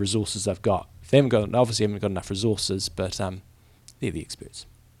with the resources they've got. If they obviously haven't got enough resources, but they're the experts.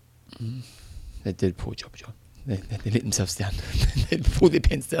 They did a poor job, John. They let themselves down. They pulled their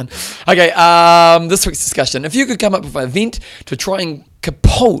pants down. Okay, this week's discussion. If you could come up with an event to try and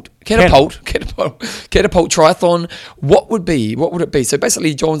catapult triathlon, what would it be? So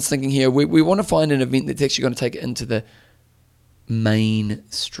basically, John's thinking here, we want to find an event that's actually going to take it into the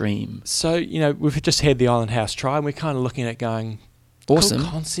mainstream. So, we've just had the Island House Tri, and we're kind of looking at going, awesome cool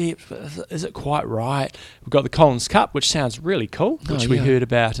concept, but is it quite right? We've got the Collins Cup, which sounds really cool, which we heard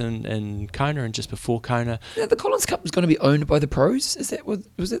about in Kona and just before Kona. Yeah, the Collins Cup was going to be owned by the pros. Was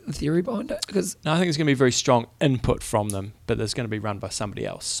that the theory behind it? No, I think it's going to be very strong input from them, but there's going to be run by somebody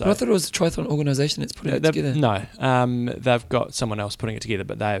else. So but I thought it was the triathlon organisation that's putting it together. No, they've got someone else putting it together,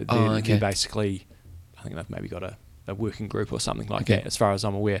 but they're basically, I think they've maybe got a working group or something like that, as far as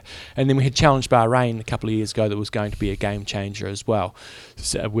I'm aware. And then we had Challenge Bahrain a couple of years ago that was going to be a game changer as well,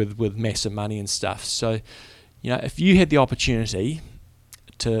 so with massive money and stuff. So, if you had the opportunity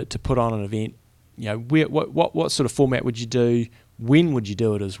to put on an event, what sort of format would you do? When would you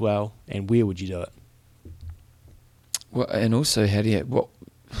do it as well? And where would you do it? Well, and also, you haven't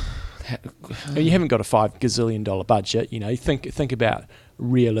got a $5 gazillion budget. Think about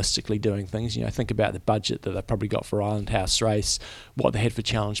realistically doing things. Think about the budget that they've probably got for Island House Race, what they had for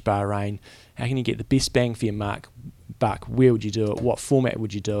Challenge Bahrain. How can you get the best bang for your buck? Where would you do it? What format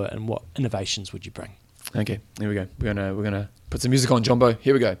would you do it? And what innovations would you bring? Okay, here we go. We're gonna put some music on, Jumbo.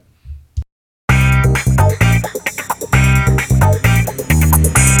 Here we go.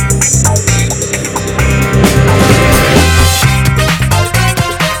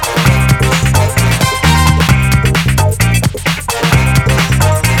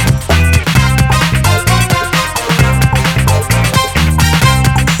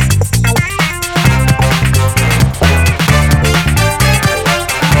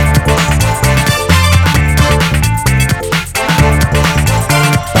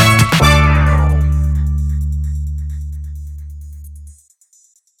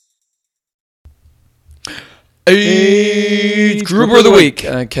 Age Grouper of the Week.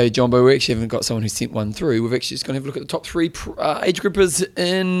 Okay, Jumbo, we actually haven't got someone who sent one through. We've actually just going to have a look at the top three age groupers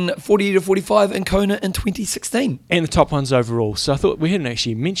in 40 to 45 in Kona in 2016. And the top ones overall. So I thought we hadn't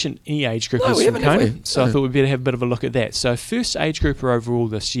actually mentioned any age groupers from Kona. So I thought we'd better have a bit of a look at that. So first age grouper overall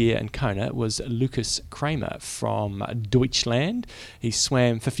this year in Kona was Lucas Kramer from Deutschland. He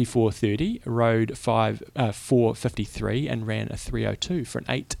swam 54.30, rode 4.53 and ran a 3.02 for an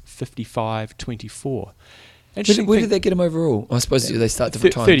 8.55.24. Where did they get him overall? I suppose they start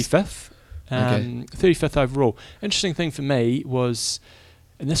different times. 35th. 35th overall. Interesting thing for me was,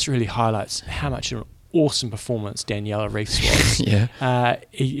 and this really highlights how much an awesome performance Daniela Reefs was. Yeah.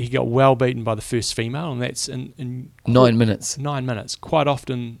 He got well beaten by the first female, and that's in 9 minutes. 9 minutes. Quite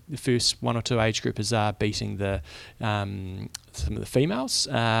often, the first one or two age groupers are beating some of the females.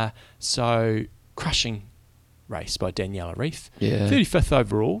 So crushing race by Daniela Reef. Yeah. 35th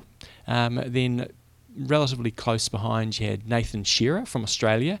overall. Then relatively close behind, you had Nathan Shearer from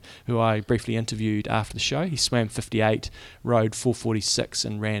Australia, who I briefly interviewed after the show. He swam 58, rode 4.46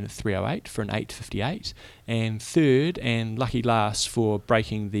 and ran 3.08 for an 8.58. And third, and lucky last for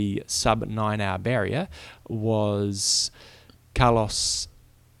breaking the sub 9 hour barrier, was Carlos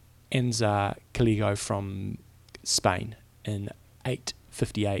Enza Caligo from Spain in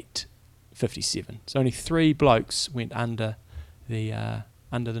 8.58.57. So only 3 blokes went under the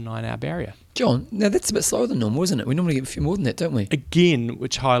 9 hour barrier. John, now that's a bit slower than normal, isn't it? We normally get a few more than that, don't we? Again,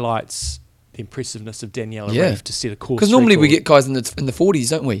 which highlights the impressiveness of Daniela Reef to set a course. Because normally we get guys in the 40s,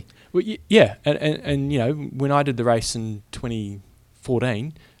 don't we? Well, and when I did the race in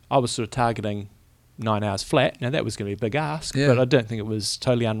 2014, I was sort of targeting 9 hours flat. Now that was going to be a big ask, but I don't think it was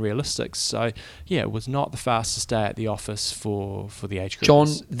totally unrealistic. So it was not the fastest day at the office for the age group. John,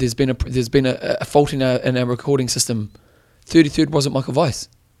 there's been a fault in our recording system. 33rd wasn't Michael Weiss.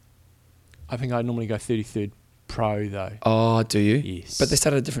 I think I normally go 33rd pro though. Oh, do you? Yes. But they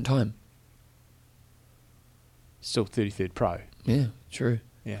start at a different time. Still 33rd pro. Yeah, true.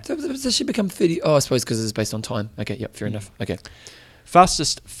 Yeah. So does she become 30? Oh, I suppose because it's based on time. Okay, yep, fair enough. Okay.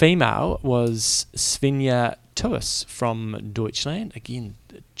 Fastest female was Svenja Tuis from Deutschland. Again,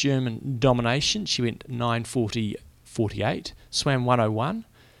 German domination. She went 9:40.48, swam 101.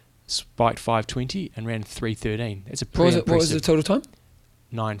 Spiked 5.20 and ran 3.13. That's a pretty impressive. What was the total time?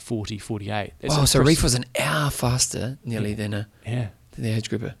 9:40.48. Oh, so Reef was an hour faster nearly than the age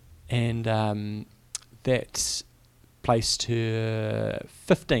grouper. And that placed her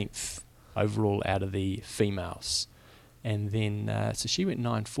 15th overall out of the females. And then, so she went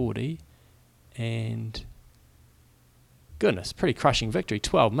 9:40 and goodness, pretty crushing victory.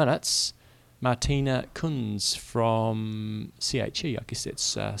 12 minutes. Martina Kunz from CHE, I guess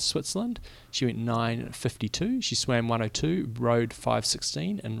that's Switzerland. She went 9:52. She swam 1:02, rowed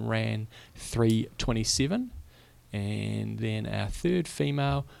 5:16, and ran 3:27. And then our third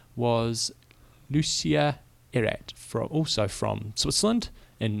female was Lucia Erat, also from Switzerland,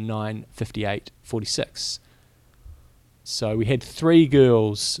 in 9:58.46. So we had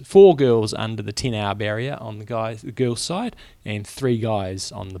four girls under the 10-hour barrier on the girls' side, and 3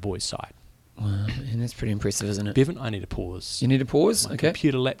 guys on the boys' side. Wow, and that's pretty impressive, isn't it? Bevan, I need a pause. You need a pause? My okay.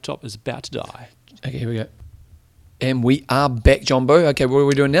 computer laptop is about to die. Okay, here we go. And we are back, Jumbo. Okay, what are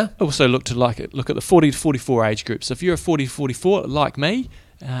we doing now? Also look at the 40 to 44 age group. So if you're a 40 to 44 like me,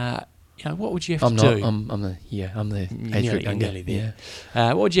 what would you have to do? I'm the age group younger. Nearly there.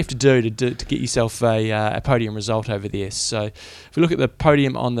 What would you have to do to get yourself a podium result over there? So if we look at the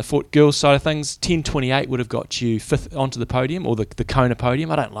podium on the girls' side of things, 10:28 would have got you 5th onto the podium, or the Kona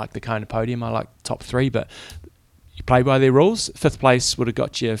podium. I don't like the Kona podium. I like top 3, but you play by their rules. 5th place would have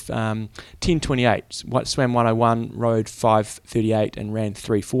got you 10:28. Swam 101, rowed 5:38, and ran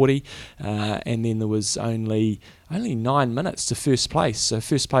 3:40. And then there was only 9 minutes to first place. So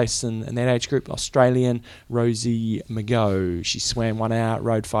first place in that age group, Australian Rosie McGough. She swam 1 hour,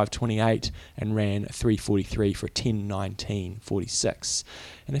 rowed 5:28, and ran 3:43 for a 10:19.46.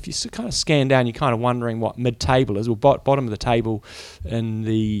 And if you kind of scan down, you're kind of wondering what mid-table is, or bottom of the table in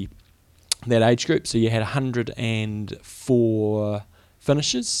that age group. So you had 104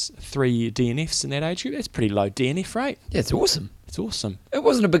 finishes, 3 DNFs in that age group. That's pretty low DNF rate. Yeah, it's awesome. It's awesome. It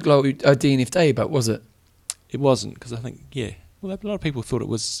wasn't a big low DNF day, but was it? It wasn't, because I think, well, a lot of people thought it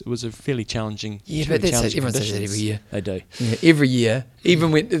was a fairly challenging. Yeah, but everyone says that every year. They do. Yeah, every year.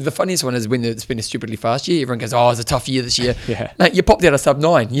 Even when the funniest one is when it's been a stupidly fast year, everyone goes, "Oh, it's a tough year this year." Yeah. Mate, you popped out a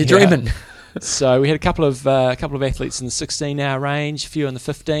sub-9. You're dreaming. So we had a couple of athletes in the 16-hour range, a few in the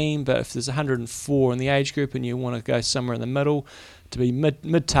 15. But if there's 104 in the age group and you want to go somewhere in the middle, to be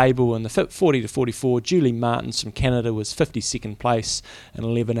mid-table in the 40 to 44, Julie Martins from Canada was 52nd place in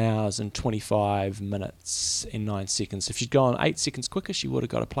 11 hours and 25 minutes and 9 seconds. If she'd gone 8 seconds quicker, she would have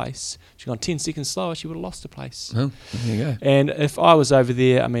got a place. If she'd gone 10 seconds slower, she would have lost a place. Oh, there you go. And if I was over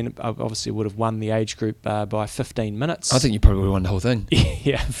there, I mean, I obviously would have won the age group by 15 minutes. I think you probably would have won the whole thing.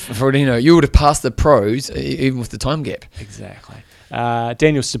 Yeah. For all you know, you would have passed the pros even with the time gap. Exactly.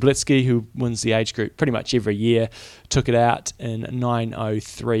 Daniel Stablitsky, who wins the age group pretty much every year, took it out in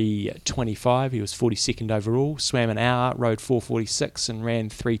 9:03.25. He was 42nd overall, swam an hour, rowed 4:46 and ran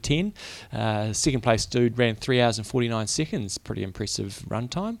 3:10. Second place dude ran 3 hours and 49 seconds. Pretty impressive run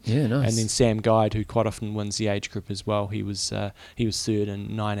time. Yeah, nice. And then Sam Guide, who quite often wins the age group as well, he was third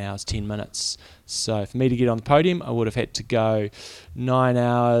in 9 hours 10 minutes. So for me to get on the podium, I would have had to go 9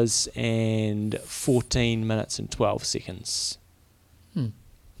 hours and 14 minutes and 12 seconds.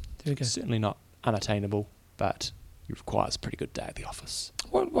 There we go. Certainly not unattainable, but it requires a pretty good day at the office.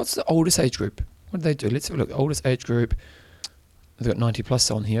 What's the oldest age group? What did they do? Let's have a look. Oldest age group. They've got 90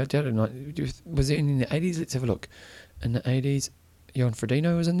 plus on here. Was it in the 80s? Let's have a look. In the 80s, Johan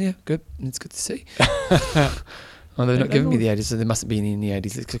Frodeno was in there. Good. It's good to see. Oh, they're not giving me the 80s, so they mustn't be in the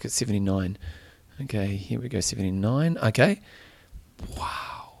 80s. Let's look at 79. Okay, here we go. 79. Okay.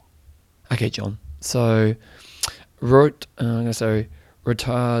 Wow. Okay, John. So, I'm going to say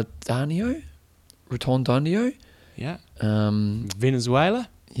Rotondanio. Yeah. Venezuela.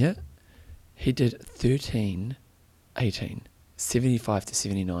 Yeah. He did 13, 18, 75 to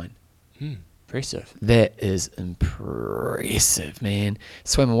 79. Impressive. That is impressive, man.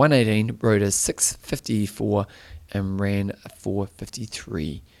 Swam a 118, rowed a 6:54, and ran a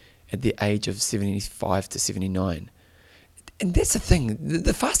 4:53 at the age of 75 to 79. And that's the thing.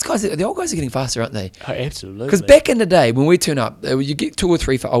 The fast guys, the old guys are getting faster, aren't they? Oh, absolutely. Because back in the day, when we turn up, you get 2 or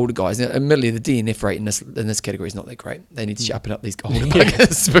 3 for older guys. Now, admittedly, the DNF rate in this category is not that great. They need to sharpen up these older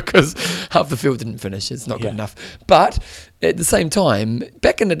buggers because half the field didn't finish. It's not good enough. But at the same time,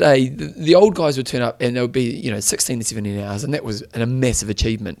 back in the day, the old guys would turn up and it would be 16 to 17 hours, and that was a massive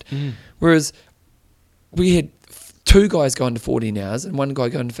achievement. Whereas we had 2 guys going to 14 hours and 1 guy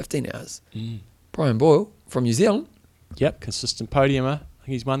going to 15 hours. Brian Boyle from New Zealand. Yep, consistent podiumer. I think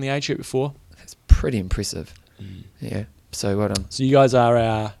he's won the age group before. That's pretty impressive. Yeah, so well done. So you guys are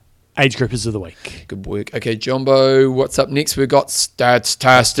our age groupers of the week. Good work. Okay, Jumbo, what's up next? We've got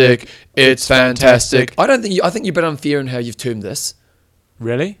Statstastic. It's fantastic. I think you're a bit unfair in how you've termed this.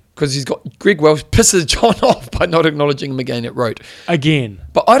 Really? Because he's got Greg Welsh pisses John off by not acknowledging him again at Rote. Again.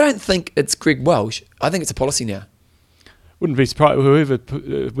 But I don't think it's Greg Welsh. I think it's a policy now. Wouldn't be surprised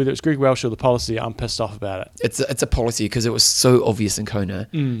whether it's Greg Welsh or the policy. I'm pissed off about it. It's a policy because it was so obvious in Kona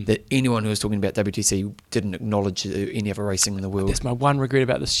that anyone who was talking about WTC didn't acknowledge any other racing in the world. That's my one regret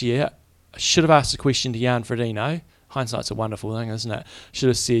about this year. I should have asked a question to Jan Frodeno. Hindsight's a wonderful thing, isn't it? Should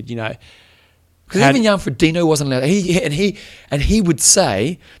have said, because even Jan Frodeno wasn't allowed. He would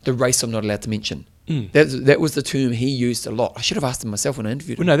say the race I'm not allowed to mention. That was the term he used a lot. I should have asked him myself when I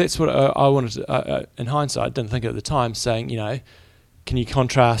interviewed him. Well, no, that's what I wanted to, in hindsight, I didn't think at the time, saying, can you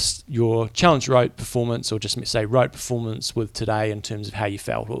contrast your challenge road performance, or just say road performance, with today in terms of how you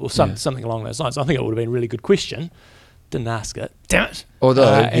felt, or something along those lines. I think it would have been a really good question. Didn't ask it. Damn it.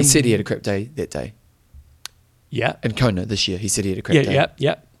 Although he said he had a crap day that day. Yeah. In Kona this year, he said he had a crap day.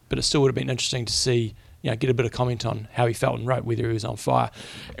 Yeah. But it still would have been interesting to see, get a bit of comment on how he felt and wrote, whether he was on fire,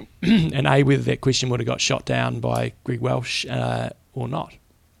 and whether that question would have got shot down by Greg Welsh or not.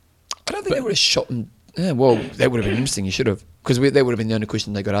 I don't think they would have shot him. Yeah, well, that would have been interesting. You should have, because that would have been the only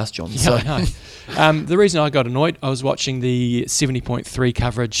question they got asked, John. So. Yeah, I know. The reason I got annoyed, I was watching the 70.3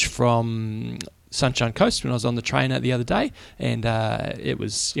 coverage from Sunshine Coast when I was on the train the other day, and it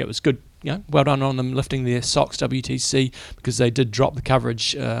was good. Well done on them lifting their SOX WTC, because they did drop the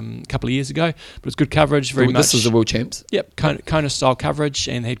coverage a couple of years ago, but it was good coverage. Very much. This was the World Champs. Yep, Kona style coverage,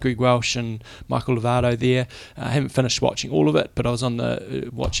 and they had Greg Welsh and Michael Lovato there. I haven't finished watching all of it, but I was on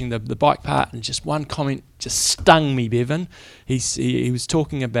watching the bike part, and just one comment just stung me, Bevan. He was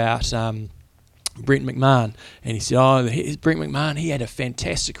talking about Brent McMahon, and he said, Brent McMahon, he had a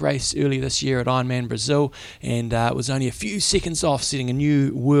fantastic race earlier this year at Ironman Brazil, and was only a few seconds off setting a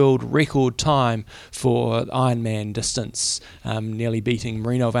new world record time for Ironman distance, nearly beating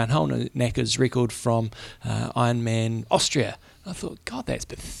Marino van Hoenekke's record from Ironman Austria. I thought, God, that's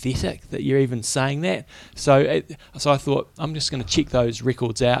pathetic that you're even saying that. So I thought, I'm just going to check those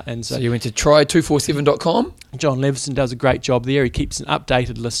records out. And so you went to try247.com? John Leveson does a great job there. He keeps an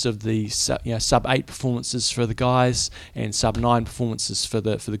updated list of the sub-8 performances for the guys and sub-9 performances for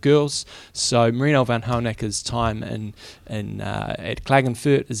the girls. So Marino van Hoenekke's time at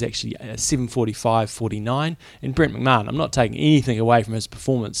Klagenfurt is actually 7:45.49. And Brent McMahon, I'm not taking anything away from his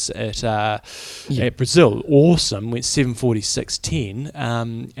performance at Brazil. Awesome, went 7:46.10,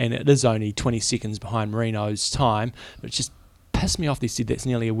 and it is only 20 seconds behind Marino's time. It just pissed me off. They said that's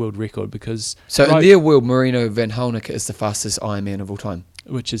nearly a world record, because in their world, Marino van Hoenekke is the fastest Ironman of all time,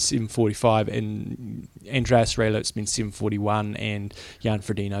 which is 7:45, and Andreas Raelert's been 7:41, and Jan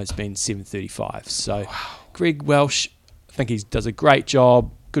Frodeno's been 7:35. So Greg Welsh, I think he does a great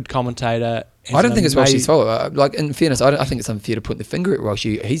job. Good commentator. I don't think it's Welsh's fault. Like, in fairness, I think it's unfair to put the finger at Welsh.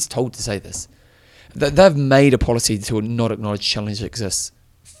 He's told to say this. They've made a policy to not acknowledge challenge that exists.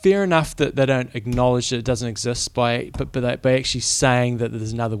 Fair enough that they don't acknowledge that it doesn't exist by actually saying that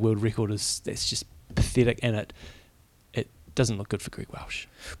there's another world record that's just pathetic, and it doesn't look good for Greg Welsh.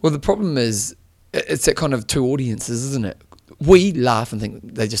 Well, the problem is it's that kind of two audiences, isn't it? We laugh and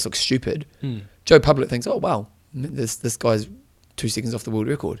think they just look stupid. Joe Public thinks, oh wow, this guy's 2 seconds off the world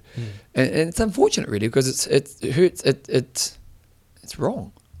record, and it's unfortunate really, because it hurts. It's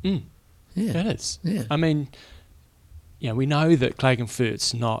wrong. Yeah, it is. Yeah, I mean, we know that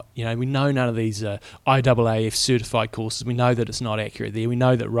Klagenfurt's not, we know none of these are IAAF certified courses. We know that it's not accurate there. We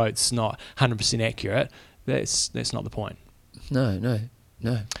know that Roth's not 100% accurate. That's not the point. No.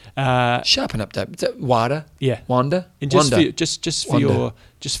 Sharpen up, Dave. Is that WADA? Yeah. Wanda? And just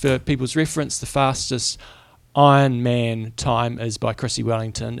for people's reference, the fastest Ironman time is by Chrissy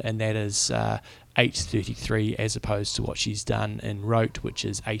Wellington, and that is 8:33, as opposed to what she's done in Roth, which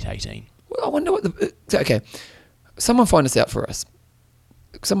is 8:18. Well, I wonder what okay. Someone find this out for us.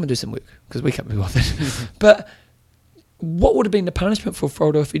 Someone do some work, because we can't be bothered. But what would have been the punishment for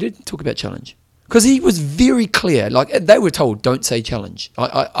Frodo if he didn't talk about challenge? Because he was very clear. Like, they were told, don't say challenge.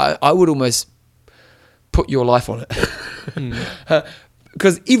 I would almost put your life on it.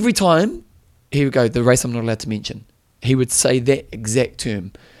 Because every time he would go, the race I'm not allowed to mention, he would say that exact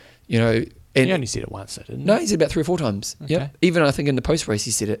term. And he only said it once, didn't he? No, he said it about 3 or 4 times. Okay. Yep. Even I think in the post race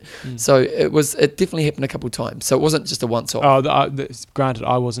he said it. So it definitely happened a couple of times. So it wasn't just a once off. Granted,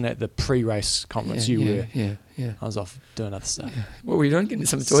 I wasn't at the pre-race conference. You were. Yeah. I was off doing other stuff. Yeah. What were you doing? Getting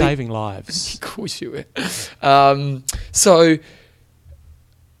something to eat? Saving lives. Of course you were. So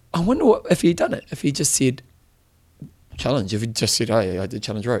I wonder if he'd done it. If he just said challenge. If he just said, "Hey, I did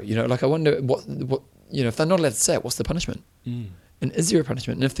challenge Roth." I wonder what if they're not allowed to say it, what's the punishment? And is there a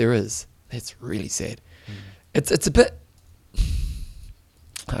punishment? And if there is, that's really sad. It's a bit,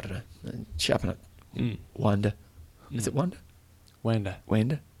 I don't know, sharpen up. Wanda. Is it Wanda?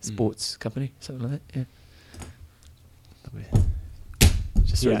 Wanda. Sports company, something like that, yeah.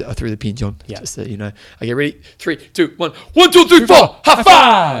 Just I threw the pen, John. Yeah. Just so you know. Okay, ready? 3, 2, 1. 1, 2, 3, 4. High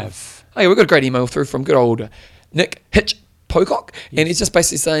five! Hey, we've got a great email through from good old Nick Hitch Pocock, and he's just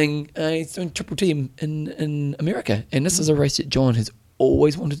basically saying he's doing Triple T in America, and this is a race that John has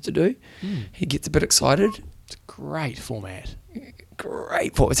always wanted to do. He gets a bit excited. It's a great format.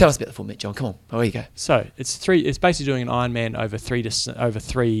 Great format. Tell us about the format, John. Come on. Away you go. So it's basically doing an Ironman over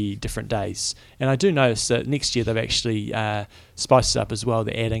 3 different days. And I do notice that next year they've actually spiced it up as well.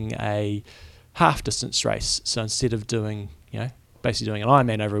 They're adding a half distance race. So instead of doing, basically doing an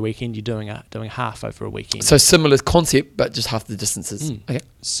Ironman over a weekend, you're doing a half over a weekend. So similar concept, but just half the distances. Okay.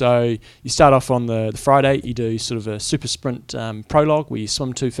 So you start off on the Friday, you do sort of a super sprint prologue where you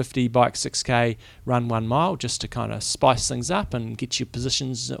swim 250, bike 6K, run 1 mile, just to kind of spice things up and get your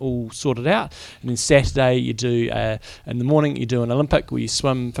positions all sorted out. And then Saturday you do, in the morning you do an Olympic where you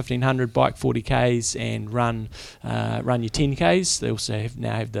swim 1500, bike 40Ks and run your 10Ks. They also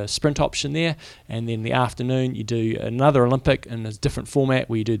now have the sprint option there. And then the afternoon you do another Olympic in a different format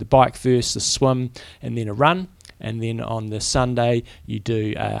where you do the bike first, the swim, and then a run. And then on the Sunday, you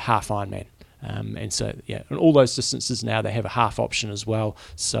do a half Ironman. And so, and all those distances now, they have a half option as well.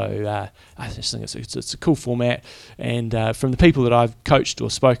 So I just think it's a cool format. And from the people that I've coached or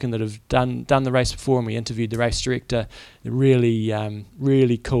spoken that have done the race before, and we interviewed the race director, a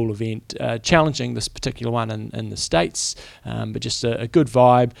really cool event, challenging this particular one in the States, but just a good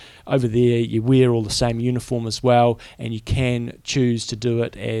vibe. Over there, you wear all the same uniform as well, and you can choose to do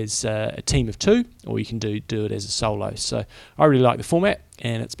it as a team of 2, or you can do it as a solo. So I really like the format,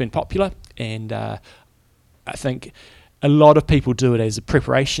 and it's been popular. And I think a lot of people do it as a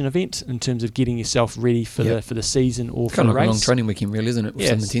preparation event in terms of getting yourself ready for the season or for the race. Kind of like a long training weekend, really, isn't it? With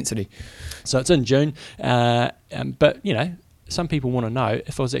some intensity. So it's in June, but some people want to know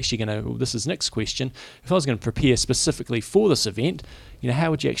if I was actually going to. This is Nick's question. If I was going to prepare specifically for this event, how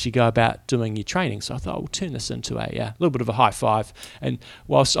would you actually go about doing your training? So I thought I'll turn this into a little bit of a high five. And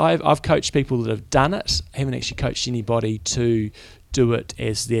whilst I've coached people that have done it, I haven't actually coached anybody to do it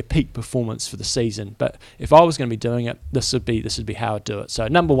as their peak performance for the season. But if I was going to be doing it, this would be how I'd do it. So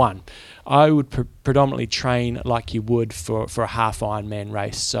number 1, I would predominantly train like you would for a half Ironman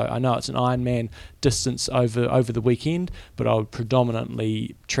race. So I know it's an Ironman distance over the weekend, but I would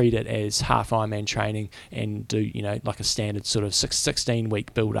predominantly treat it as half Ironman training and do like a standard sort of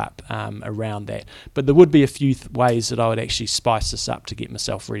 16-week build up around that. But there would be a few ways that I would actually spice this up to get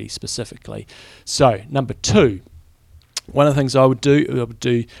myself ready specifically. So number 2. One of the things I would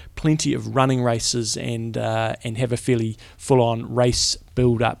do plenty of running races and have a fairly full-on race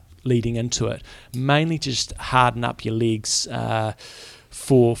build-up leading into it. Mainly just harden up your legs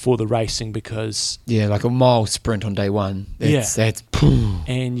for the racing, because like a mile sprint on day 1. That's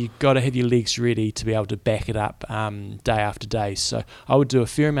and you've got to have your legs ready to be able to back it up day after day. So I would do a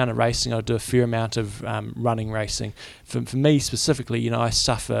fair amount of racing. I would do a fair amount of running racing. For me specifically, I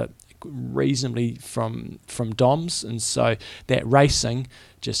suffer reasonably from DOMS, and so that racing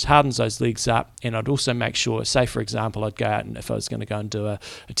just hardens those legs up. And I'd also make sure, say for example, I'd go out, and if I was going to go and do a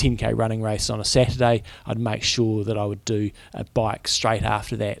 10k running race on a Saturday, I'd make sure that I would do a bike straight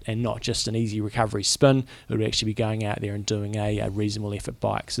after that, and not just an easy recovery spin. It would actually be going out there and doing a reasonable effort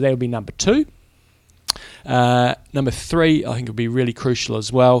bike. So that would be number 2. Number 3, I think would be really crucial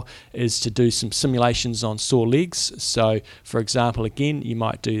as well, is to do some simulations on sore legs. So for example, again, you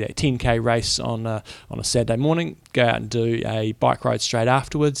might do that 10k race on a Saturday morning, go out and do a bike ride straight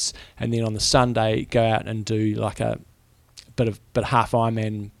afterwards, and then on the Sunday go out and do like a bit of half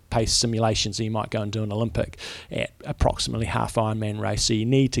Ironman pace simulation. So you might go and do an Olympic at approximately half Ironman race. So you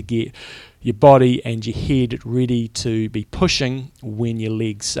need to get your body and your head ready to be pushing when your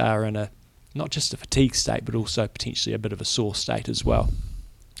legs are in not just a fatigue state, but also potentially a bit of a sore state as well.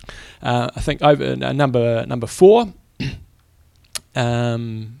 I think over number 4,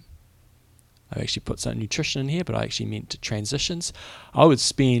 I've actually put some nutrition in here, but I actually meant transitions. I would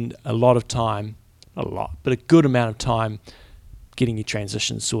spend a lot of time, not a lot, but a good amount of time getting your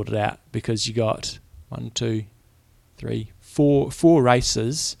transitions sorted out, because you got 1, 2, 3, 4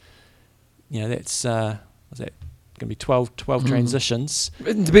 races. That's what's that? Going to be 12 transitions.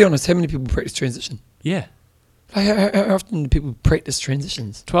 And to be honest, how many people practice transition? Yeah. How often do people practice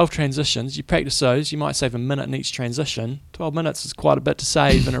transitions? 12 transitions. You practice those. You might save a minute in each transition. 12 minutes is quite a bit to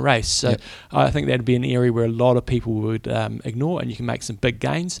save in a race. So I think that'd be an area where a lot of people would ignore, and you can make some big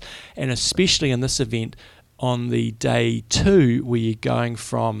gains. And especially in this event, on the day 2, where you're going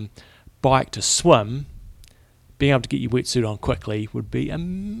from bike to swim, being able to get your wetsuit on quickly would be a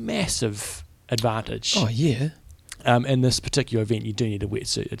massive advantage. Oh, yeah. In this particular event, you do need a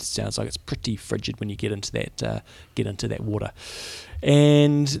wetsuit. It sounds like it's pretty frigid when you get into that water.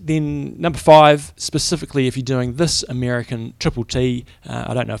 And then number 5, specifically if you're doing this American Triple T,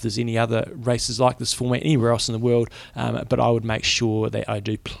 I don't know if there's any other races like this format anywhere else in the world, but I would make sure that I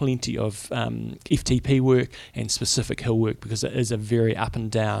do plenty of FTP work and specific hill work, because it is a very up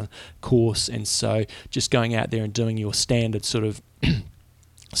and down course, and so just going out there and doing your standard sort of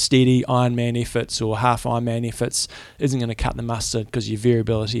steady Ironman efforts or half Ironman efforts isn't going to cut the mustard, because your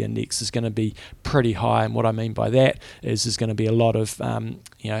variability index is going to be pretty high. And what I mean by that is there's going to be a lot of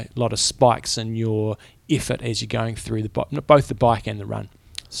spikes in your effort as you're going through both the bike and the run.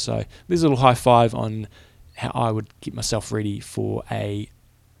 So there's a little high five on how I would get myself ready for a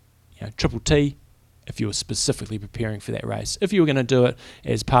Triple T if you were specifically preparing for that race. If you were going to do it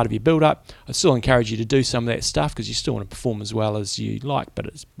as part of your build-up, I still encourage you to do some of that stuff, because you still want to perform as well as you like, but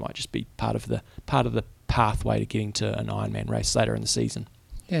it might just be part of the pathway to getting to an Ironman race later in the season.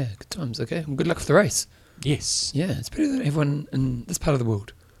 Yeah, good times. Okay, well, good luck with the race. Yes. Yeah, it's better than everyone in this part of the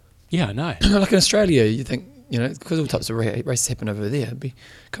world. Yeah, I know. Like in Australia, you think, because all types of races happen over there, it'd be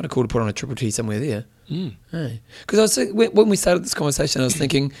kind of cool to put on a Triple T somewhere there. Because I was when we started this conversation, I was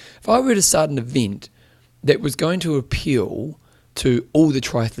thinking, if I were to start an event that was going to appeal to all the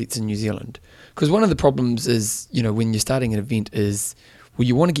triathletes in New Zealand, because one of the problems is, when you're starting an event is, well,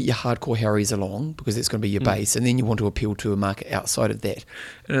 you want to get your hardcore Harrys along, because it's going to be your base, and then you want to appeal to a market outside of that.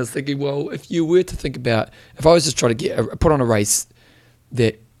 And I was thinking, well, if you were to think about, if I was just trying to put on a race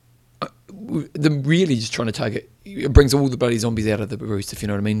that them really just trying to target, it brings all the bloody zombies out of the roost, if you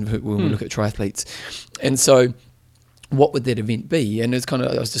know what I mean, when we look at triathletes. And so what would that event be? And I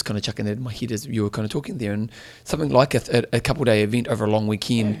was just kind of chucking that in my head as you were kind of talking there, and something like a couple day event over a long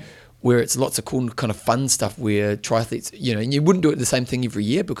weekend where it's lots of cool kind of fun stuff where triathletes, and you wouldn't do it the same thing every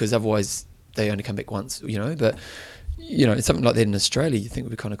year, because otherwise they only come back once, but something like that in Australia, you think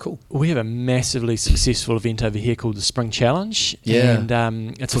would be kind of cool. We have a massively successful event over here called the Spring Challenge. Yeah.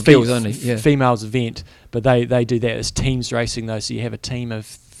 And it's for females only. Yeah. Females event, but they do that as teams racing though. So you have a team of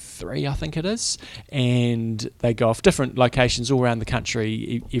 3, I think it is, and they go off different locations all around the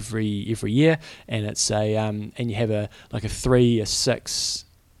country every year, and it's and you have a 3, a 6,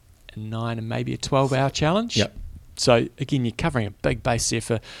 a 9, and maybe a 12-hour challenge. Yep. So again, you're covering a big base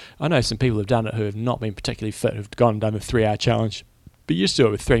there. I know some people have done it who have not been particularly fit, who've gone and done the 3-hour challenge. But you just do it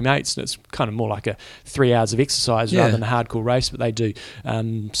with 3 mates, and it's kind of more like a 3 hours of exercise rather than a hardcore race. But they do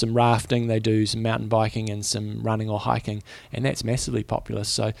some rafting, they do some mountain biking and some running or hiking, and that's massively popular.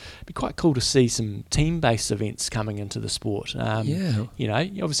 So it'd be quite cool to see some team-based events coming into the sport. You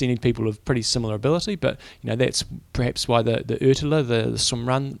obviously need people of pretty similar ability, but that's perhaps why the Urtula, the swim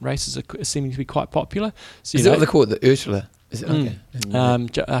run races are seeming to be quite popular. So, is that what they call it, the Urtula? Is it? Okay.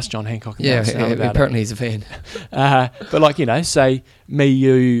 Ask John Hancock. Apparently he's a fan. But say me,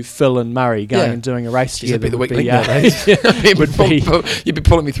 you, Phil, and Murray going and doing a race together. You'd be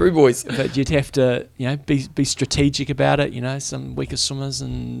pulling me through, boys. But you'd have to, be strategic about it. Some weaker swimmers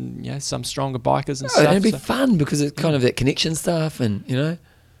and some stronger bikers and stuff. It'd be fun, because it's kind of that connection stuff, and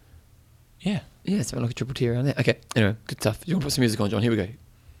yeah, something like a Triple T around there. Okay, anyway, good stuff. You want to put some music on, John? Here we go.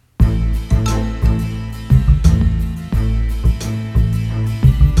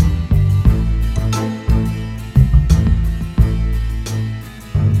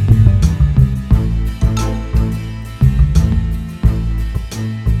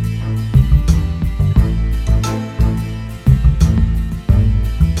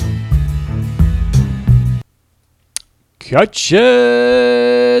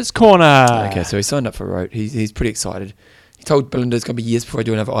 Coach's Corner. Okay, so he signed up for Rote. He's pretty excited. He told Belinda it's going to be years before I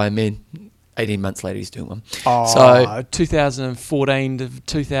do another Ironman. 18 months later, he's doing one. So 2014 to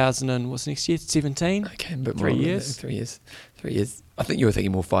 2000 and what's next year? 17? Okay, but 3 years. 3 years. 3 years. I think you were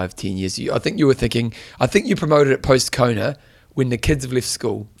thinking more 5-10 years. I think you promoted it post Kona when the kids have left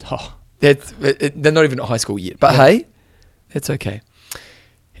school. They're not even at high school yet. But hey, that's okay.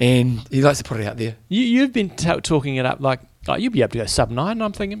 And he likes to put it out there. You've been talking it up like, you'll be able to go sub 9. And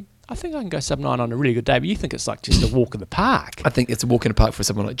I'm thinking, I think I can go sub 9 on a really good day. But you think it's like just a walk in the park. I think it's a walk in the park for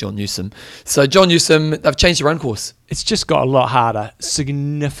someone like John Newsom. So John Newsom, they've changed the run course. It's just got a lot harder,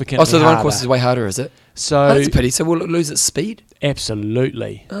 significantly harder. So the run course is way harder, is it? So that's a pity. So will it lose its speed?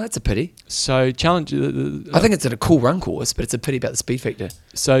 Absolutely. Oh, that's a pity. So Challenge... I think it's a cool run course, but it's a pity about the speed factor.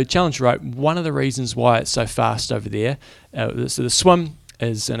 So Challenge Rote, one of the reasons why it's so fast over there, so the swim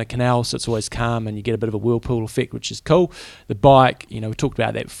is in a canal, so it's always calm and you get a bit of a whirlpool effect, which is cool. The bike, we talked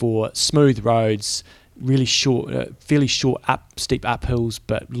about that before, smooth roads, really short, fairly short steep uphills,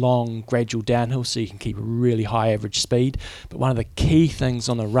 but long gradual downhill, so you can keep a really high average speed. But one of the key things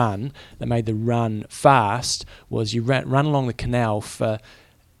on the run that made the run fast was you run along the canal for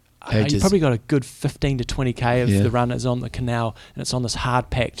you probably got a good 15 to 20k of the run is on the canal, and it's on this hard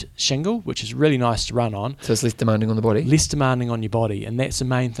packed shingle, which is really nice to run on. So it's less demanding on the body? Less demanding on your body, and that's the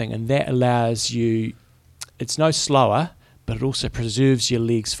main thing, and that allows you, it's no slower, but it also preserves your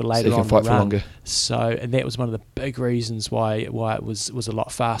legs for later on. So you can fight for longer. So, and that was one of the big reasons why it was a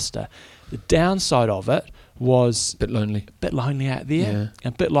lot faster. The downside of it was a bit lonely out there,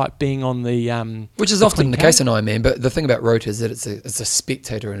 a bit like being on the which is often the case in Ironman. But the thing about Roth is that it's a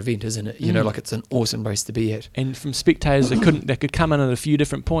spectator event, isn't it? You know, like it's an awesome race to be at. And from spectators, they could come in at a few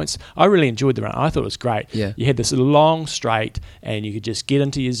different points. I really enjoyed the run. I thought it was great. Yeah. You had this long straight, and you could just get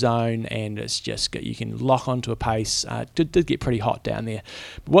into your zone, and it's just you can lock onto a pace. It did get pretty hot down there.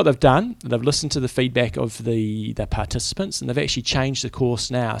 But what they've done, they've listened to the feedback of the participants, and they've actually changed the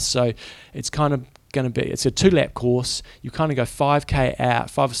course now. So it's kind of going to be, it's a 2-lap course. You kind of go 5 or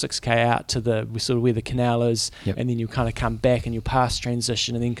 6k out to the sort of where the canal is, and then you kind of come back and you pass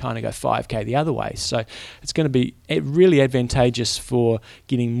transition and then kind of go 5k the other way. So it's going to be really advantageous for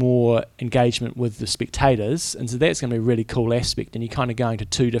getting more engagement with the spectators, and so that's going to be a really cool aspect, and you're kind of going to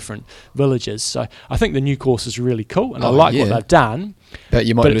 2 different villages. So I think the new course is really cool, and I like what they've done. But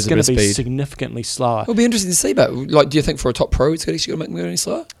you might lose a bit of speed. It's going to be significantly slower. It'll be interesting to see. But like, do you think for a top pro, it's actually going to make me go any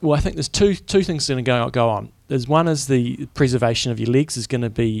slower? Well, I think there's two things going to go on. There's one is the preservation of your legs is going to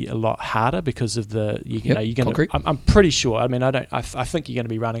be a lot harder because of the you're going concrete. I'm pretty sure. I mean, I think you're going to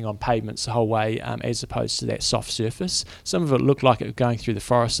be running on pavements the whole way, as opposed to that soft surface. Some of it looked like it was going through the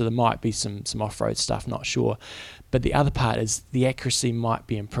forest, so there might be some off-road stuff. Not sure. But the other part is the accuracy might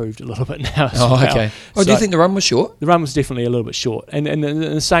be improved a little bit now as well. Okay. Oh, so do you think the run was short? The run was definitely a little bit short. And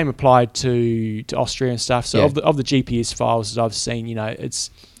the same applied to Austria and stuff. So of the GPS files that I've seen, it's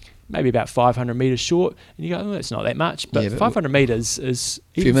maybe about 500 metres short. And you go, oh, that's not that much. But 500 metres is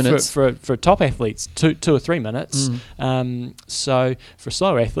even for top athletes, 2 or 3 minutes. So for a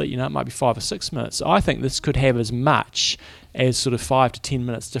slower athlete, it might be 5 or 6 minutes. So I think this could have as much as sort of 5 to 10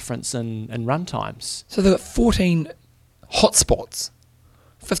 minutes difference in run times. So they've got 14 hotspots,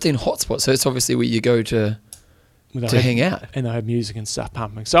 15 hotspots. So it's obviously where you go to hang out. And they'll have music and stuff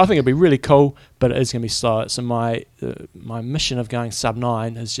pumping. So I think it'd be really cool, but it is going to be slower. So my mission of going sub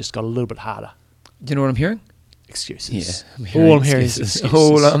 9 has just got a little bit harder. Do you know what I'm hearing? Excuses. Yeah, all I'm hearing is excuses.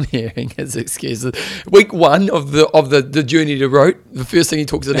 All I'm hearing is excuses. Week 1 of the journey to Roth, the first thing he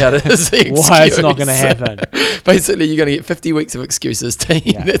talks about is the excuse. Why it's not going to happen. Basically, you're going to get 50 weeks of excuses, team.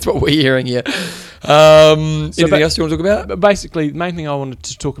 Yeah. That's what we're hearing here. Anything else you want to talk about? But basically, the main thing I wanted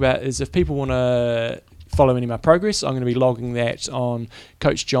to talk about is if people want to follow any of my progress, I'm going to be logging that on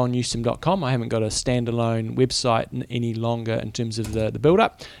coachjohnnewsom.com. I haven't got a standalone website any longer in terms of the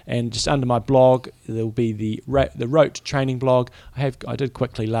build-up, and just under my blog there will be the Roth training blog. I did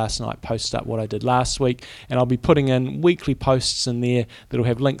quickly last night post up what I did last week, and I'll be putting in weekly posts in there that'll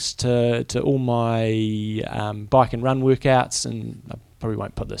have links to all my bike and run workouts, and probably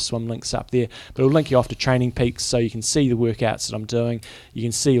won't put the swim links up there, but it'll link you off to Training Peaks so you can see the workouts that I'm doing. You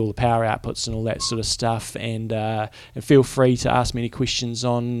can see all the power outputs and all that sort of stuff, and feel free to ask me any questions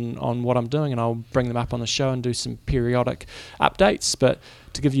on what I'm doing, and I'll bring them up on the show and do some periodic updates. But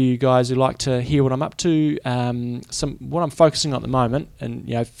to give you guys who like to hear what I'm up to, what I'm focusing on at the moment,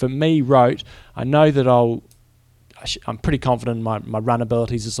 and for me, Roth, I know that I'm pretty confident in my run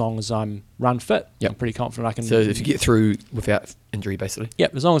abilities as long as I'm run fit. Yep. I'm pretty confident I can. So if you get through without injury, basically.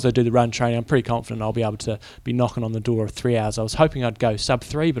 Yep, as long as I do the run training, I'm pretty confident I'll be able to be knocking on the door of 3 hours. I was hoping I'd go sub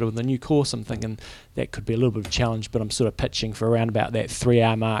 3, but with the new course, I'm thinking that could be a little bit of a challenge, but I'm sort of pitching for around about that 3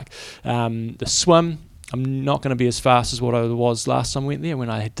 hour mark. The swim, I'm not going to be as fast as what I was last time I went there when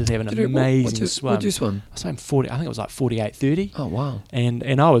I did have an amazing swim. What did you swim? I swam 40. I think it was like 48:30. Oh wow!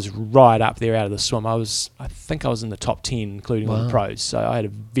 And I was right up there out of the swim. I think I was in the top 10, including all the pros. So I had a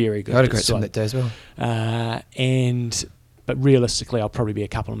very good. I had a great swim that day as well. But realistically, I'll probably be a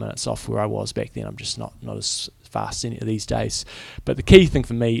couple of minutes off where I was back then. I'm just not as fast these days. But the key thing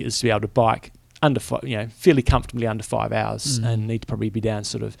for me is to be able to bike under fairly comfortably under 5 hours, and need to probably be down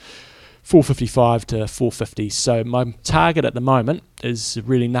sort of 455 to 450. So my target at the moment is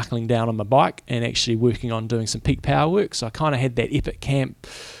really knuckling down on my bike and actually working on doing some peak power work. So I kind of had that Epic Camp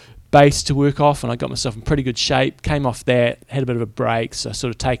base to work off, and I got myself in pretty good shape, came off that, had a bit of a break, so sort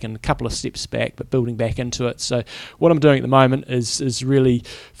of taken a couple of steps back but building back into it. So what I'm doing at the moment is really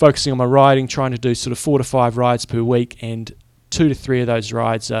focusing on my riding, trying to do sort of 4 to 5 rides per week, and 2 to 3 of those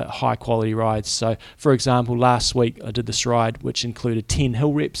rides are high quality rides. So, for example, last week I did this ride which included 10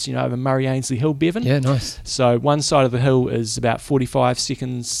 hill reps, over Murray Ainsley Hill, Bevan. Yeah, nice. So one side of the hill is about 45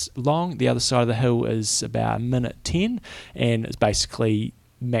 seconds long, the other side of the hill is about 1:10, and it's basically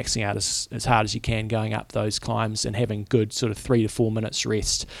maxing out as hard as you can going up those climbs and having good sort of 3 to 4 minutes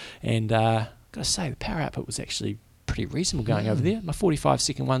rest. And got to say, the power output was actually pretty reasonable going over there. My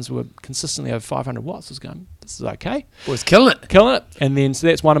 45-second ones were consistently over 500 watts. I was going, this is okay. Boys, killing it. And then, so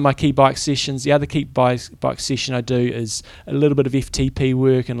that's one of my key bike sessions. The other key bike session I do is a little bit of FTP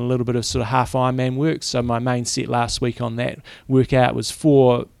work and a little bit of sort of half Ironman work. So my main set last week on that workout was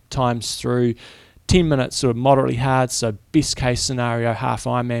 4 times through 10 minutes sort of moderately hard, so best case scenario half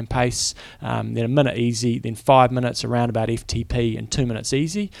Ironman pace, then a minute easy, then 5 minutes around about FTP and 2 minutes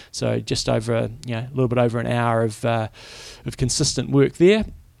easy, so just over a little bit over an hour of consistent work there.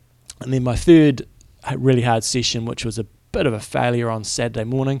 And then my third really hard session, which was a bit of a failure on Saturday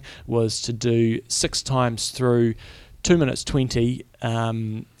morning, was to do 6 times through 2 minutes 20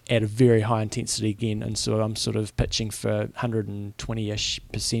 at a very high intensity again, and so I'm sort of pitching for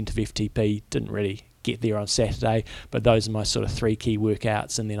 120-ish% of FTP. Didn't really get there on Saturday, but those are my sort of 3 key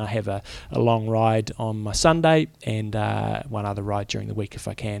workouts, and then I have a long ride on my Sunday and one other ride during the week if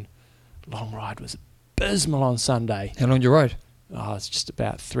I can. Long ride was abysmal on Sunday. How long did you ride? Oh, it's just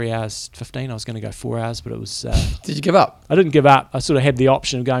about 3 hours 15. I was going to go 4 hours, but it was... Did you give up? I didn't give up. I sort of had the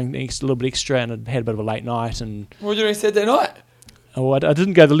option of going a little bit extra, and I had a bit of a late night. And What were you doing Saturday night? I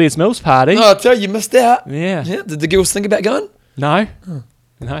didn't go to the Les Mills party. No, I tell you missed out. Yeah. Did the girls think about going? No.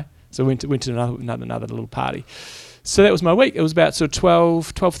 No. So went to another little party. So that was my week. It was about sort of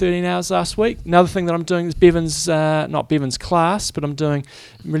 12, 13 hours last week. Another thing that I'm doing is Bevan's, not Bevan's class, but I'm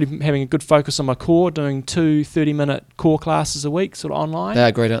really having a good focus on my core, doing 2 30-minute core classes a week, sort of online.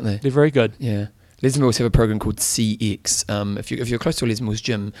 They're great, aren't they? They're very good. Yeah. Les Mills have a program called CX. If you're close to a Les Mills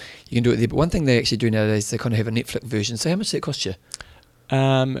gym, you can do it there. But one thing they actually do nowadays, they kind of have a Netflix version. So how much does it cost you?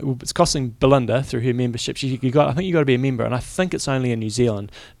 It's costing Belinda through her membership. I think you got to be a member, and I think it's only in New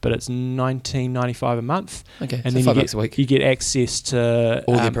Zealand, but it's $19.95 a month. Okay, and so then $5 a week. You get access to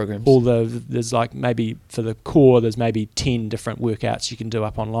all their programs. There's like maybe for the core, there's maybe 10 different workouts you can do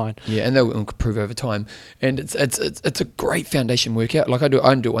up online. Yeah, and they'll improve over time. And it's a great foundation workout. Like I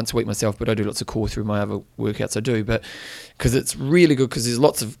don't do it once a week myself, but I do lots of core through my other workouts I do. But because it's really good, because there's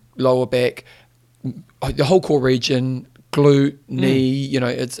lots of lower back, the whole core region, glute, knee,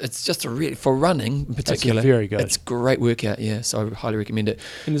 it's just for running in particular. It's very good. It's a great workout, yeah, so I highly recommend it.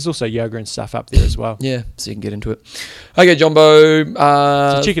 And there's also yoga and stuff up there as well. Yeah, so you can get into it. Okay, Jumbo.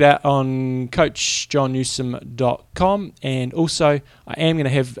 So check it out on coachjohnnewsom.com, and also I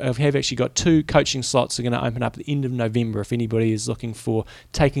have actually got 2 coaching slots that are going to open up at the end of November if anybody is looking for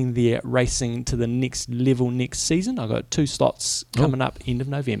taking their racing to the next level next season. I've got 2 slots coming up end of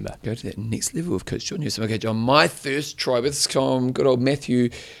November. Go to that next level of Coach John Newsom. Okay, John, my first try with good old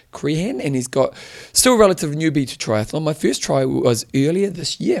Matthew Crehan, and he's got still a relative newbie to triathlon. My first try was earlier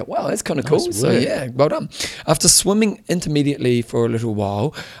this year. Wow, that's kind of cool. Nice So work. yeah, well done. After swimming intermediately for a little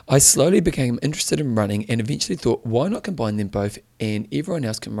while, I slowly became interested in running and eventually thought, why not combine them both and everyone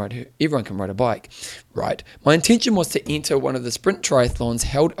can ride a bike. Right. My intention was to enter one of the sprint triathlons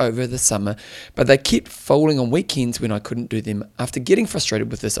held over the summer, but they kept falling on weekends when I couldn't do them. After getting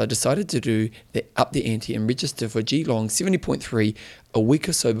frustrated with this, I decided to up the ante and register for Geelong 70.3 a week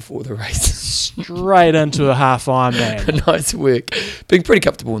or so before the race. Straight into a half Ironman. Nice work. Being pretty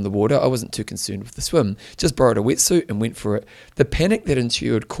comfortable in the water, I wasn't too concerned with the swim. Just borrowed a wetsuit and went for it. The panic that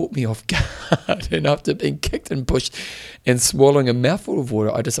ensued caught me off guard, and after being kicked and pushed and swallowing a mouthful of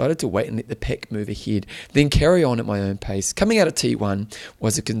water, I decided to wait and let the pack move ahead, then carry on at my own pace. Coming out of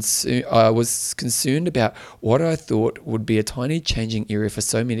T1 I was concerned about what I thought would be a tiny changing area for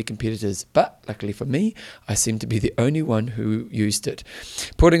so many competitors, but luckily for me, I seemed to be the only one who used it.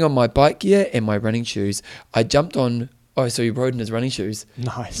 Putting on my bike gear and my running shoes, I jumped on. Oh, so you rode in his running shoes.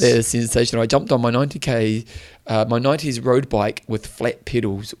 Nice. That is sensational. I jumped on my 90k, my 90s road bike with flat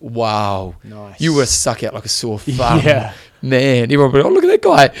pedals. Wow. Nice. You were stuck out like a sore thumb. Yeah. Man, everyone would, oh, look at that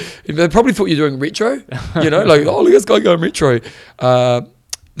guy. They probably thought you were doing retro. Like, oh, look at this guy going retro.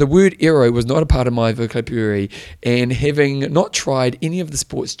 The word aero was not a part of my vocabulary, and having not tried any of the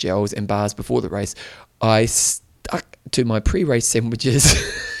sports gels and bars before the race, I stuck to my pre-race sandwiches.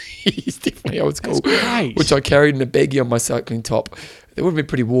 He's definitely old school. That's great. Which I carried in a baggie on my cycling top. It would have been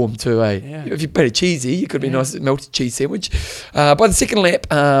pretty warm too, eh? Yeah. If you made it cheesy, it could be a Yeah. nice melted cheese sandwich. By the second lap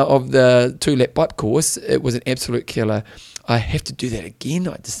of the 2-lap bike course, it was an absolute killer. I have to do that again.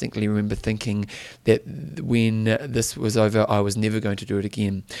 I distinctly remember thinking that when this was over, I was never going to do it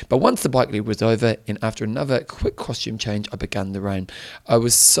again. But once the bike leg was over, and after another quick costume change, I began the run. I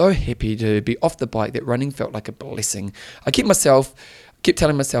was so happy to be off the bike that running felt like a blessing. I kept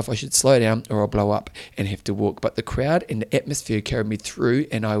telling myself I should slow down or I'll blow up and have to walk. But the crowd and the atmosphere carried me through,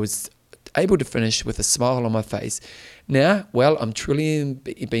 and I was able to finish with a smile on my face. Now, well, I'm truly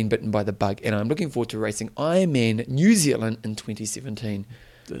being bitten by the bug, and I'm looking forward to racing Ironman New Zealand in 2017.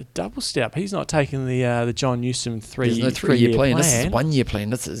 The double step. He's not taking the John Newsom There's no 3-year three-year plan. This is 1-year plan.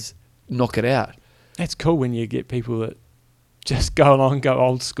 This is knock it out. That's cool when you get people that just go along, go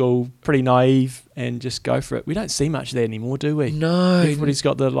old school, pretty naive, and just go for it. We don't see much of that anymore, do we? No. Everybody's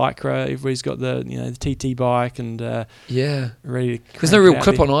got the Lycra, everybody's got the the TT bike, and Yeah. ready to There's no crank real it out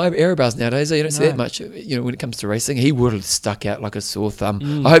clip-on air bars nowadays. You don't see No. that much. When it comes to racing, he would have stuck out like a sore thumb.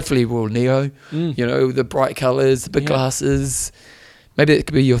 Mm. Hopefully, he will Neo. Mm. The bright colours, the big Yeah. glasses. Maybe it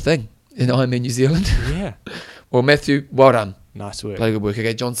could be your thing in Ironman New Zealand. Yeah. Well, Matthew, well done. Nice work. Bloody good work.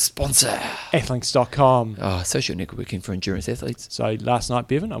 Okay, John's sponsor. Athlinks.com. Social networking for endurance athletes. So last night,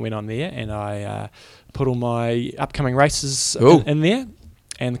 Bevan, I went on there and I put all my upcoming races Ooh. in there.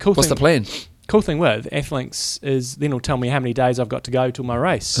 And the cool What's the thing, plan? with Athlinks is then it'll tell me how many days I've got to go till my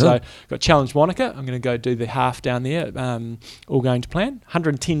race. So Oh. I've got Challenge Wanaka. I'm going to go do the half down there. All going to plan.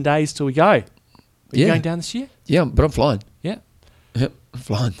 110 days till we go. Are you Yeah. going down this year? Yeah, but I'm flying. Yeah. Yep, I'm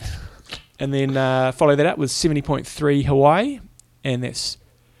flying. And then follow that up with 70.3 Hawaii. And that's...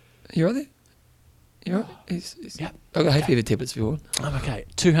 You right there? You right? Yeah. I've got hay fever tablets if you want. I'm okay.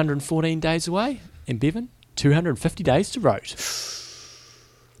 214 days away. And Bevan, 250 days to road.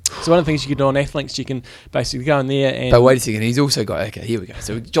 So one of the things you can do on Athlinks, you can basically go in there and... But wait a second, he's also got, okay, here we go.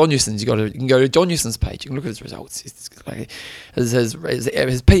 So John Newson's, you can go to John Newson's page, you can look at his results. His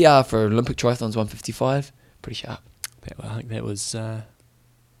PR for Olympic triathlon's 155, pretty sharp. I think that was, a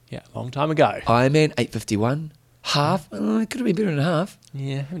long time ago. Ironman 851, half, it could have been better than half.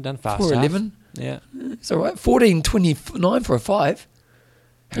 Yeah, haven't done fast 411, Yeah. it's all right. 14:29 for a 5.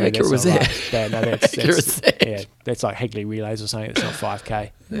 How Yeah, accurate that's was not that? right. Yeah, no, Accurate. that's like Hagley relays or something. It's not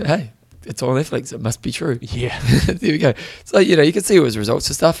 5K. Hey, it's on Netflix, it must be true. Yeah. There we go. So, you can see all his results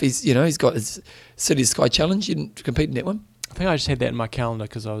and stuff. He's got his City Sky Challenge. You didn't compete in that one. I think I just had that in my calendar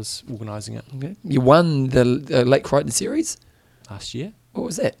because I was organising it Okay. You won the Lake Crichton Series. last year. What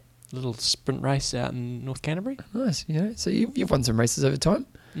was that? Little sprint race out in North Canterbury. Nice, So you've won some races over time.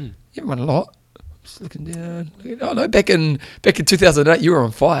 Mm. You haven't won a lot. Just looking down. Oh no, back in 2008, you were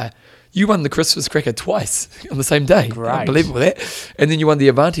on fire. You won the Christmas Cracker twice on the same day. Great. Unbelievable that. And then you won the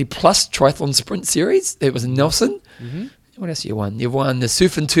Avanti Plus Triathlon Sprint Series. That was in Nelson. Mm-hmm. What else you won? You won the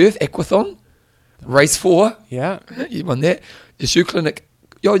Surf and Turf Aquathon, Race 4. Yeah. You won that. The Shoe Clinic.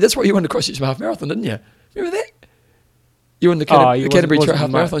 Yo, that's right. You won the Christchurch Half Marathon, didn't you? Remember that? You won the Canterbury Half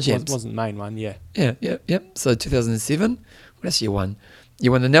Marathon champs. Wasn't the main one, yeah. Yeah. So 2007. What else you won?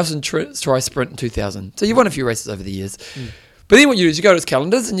 You won the Nelson Tri Sprint in 2000. So you've won a few races over the years. Mm. But then what you do is you go to his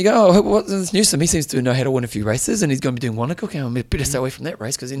calendars and you go, oh, what's this Newsom? He seems to know how to win a few races and he's going to be doing Wanaka. Okay, I better stay away from that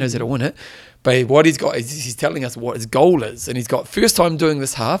race because he knows how to win it. But what he's got is he's telling us what his goal is. And he's got, first time doing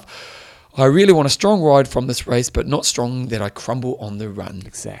this half, I really want a strong ride from this race, but not strong that I crumble on the run.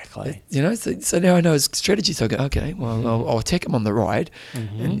 Exactly. So now I know his strategy. So I go, okay, well, I'll attack him on the ride,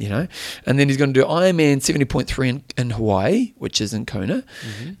 Mm-hmm. and then he's going to do Ironman 70.3 in Hawaii, which is in Kona,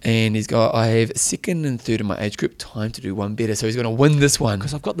 and I have second and third in my age group, time to do one better. So he's going to win this one.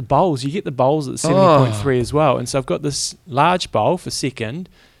 Because I've got the bowls. You get the bowls at 70.3 as well. And so I've got this large bowl for second,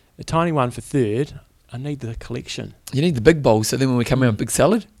 a tiny one for third. I need the collection. You need the big bowls, so then when we come around, big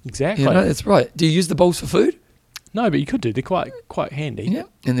salad. Exactly. That's right. Do you use the bowls for food? No, but you could do. They're quite handy. Yeah.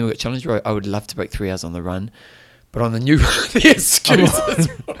 And then we've got Challenge Road. I would love to break 3 hours on the run, but on the new the excuse is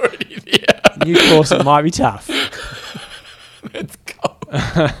already there. New course, it might be tough. That's cold.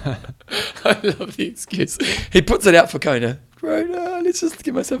 I love the excuse. He puts it out for Kona. Right, let's just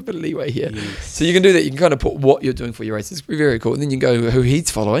give myself a bit of leeway here. Yes. So you can do that. You can kind of put what you're doing for your race. It's very cool. And then you can go who he's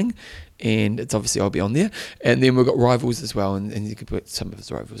following, and it's obviously I'll be on there. And then we've got rivals as well, and you can put some of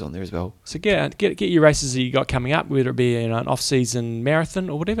his rivals on there as well. So get your races that you got coming up, whether it be an off-season marathon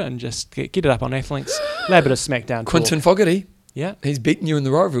or whatever, and just get it up on Athlinks. Lab it a SmackDown Quinton talk. Fogarty, Yeah. he's beaten you in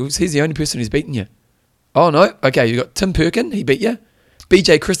the rivals. He's the only person who's beaten you. Oh no, okay, you got Tim Perkin, he beat you.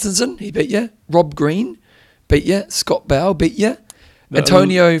 BJ Christensen, he beat you. Rob Green, beat you. Scott Bow, beat you.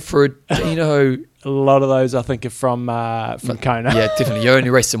 Antonio Ferrantino. A lot of those, I think, are from Kona. Yeah, definitely. You only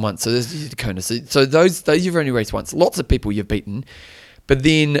raced them once, so this is Kona. So those you've only raced once. Lots of people you've beaten. But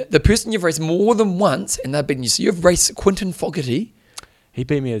then the person you've raced more than once, and they've beaten you. So you've raced Quinton Fogarty. He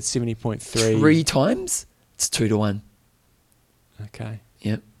beat me at 70.3. 3 times. It's 2-1. Okay.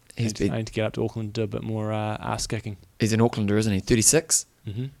 Yep. I need to get up to Auckland, do a bit more ass kicking. He's an Aucklander, isn't he? 36.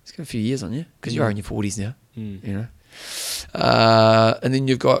 Mm-hmm. He's got a few years on you because you're in your 40s now. Mm. You know. And then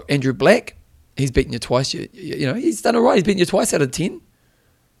you've got Andrew Black. He's beaten you twice. You know, he's done all right. He's beaten you twice out of 10.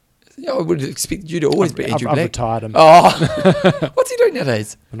 I would expect you to always beat Andrew I've Black. retired him. Oh, what's he doing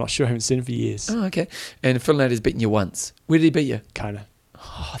nowadays? I'm not sure. I haven't seen him for years. Oh, okay. And Phil Nader's beaten you once. Where did he beat you? Kona.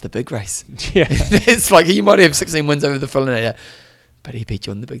 Oh, the big race. Yeah. It's like he might have 16 wins over the Phil Nader, but he beat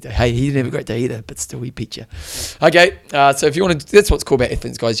you on the big day. Hey, he didn't have a great day either, but still he beat you. Okay, so if you want to, that's what's cool about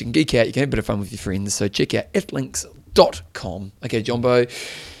Earthlinks, guys. You can geek out, you can have a bit of fun with your friends. So check out earthlinks.com. Okay, Jumbo.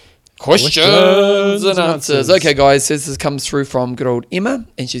 Questions and answers. Okay, guys, this comes through from good old Emma,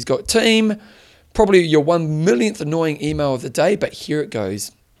 and she's got team. Probably your 1 millionth annoying email of the day, but here it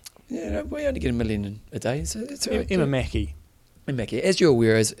goes. We only get 1 million a day, so it's Emma Mackey. Emma Mackey, as you're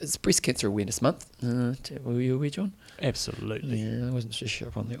aware, it's Breast Cancer Awareness Month. Were you aware, John? Absolutely. Yeah, I wasn't so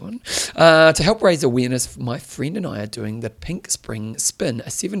sure on that one. To help raise awareness, my friend and I are doing the Pink Spring Spin, a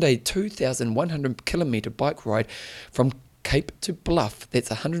 7-day, 2,100 kilometre bike ride from Cape to Bluff. That's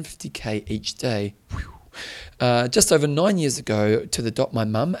 150k each day. Just over 9 years ago, to the dot, my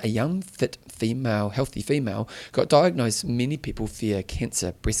mum, a young, fit female, healthy female, got diagnosed. Many people fear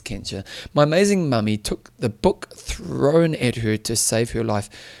cancer, breast cancer. My amazing mummy took the book thrown at her to save her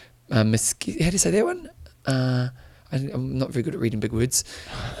life. How do you say that one? I'm not very good at reading big words.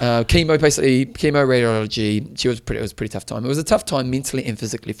 Chemo, radiology. It was a pretty tough time. It was a tough time mentally and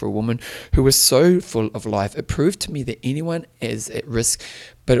physically for a woman who was so full of life. It proved to me that anyone is at risk,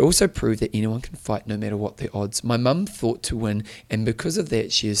 but it also proved that anyone can fight no matter what the odds. My mum fought to win, and because of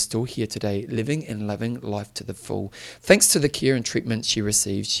that, she is still here today, living and loving life to the full. Thanks to the care and treatment she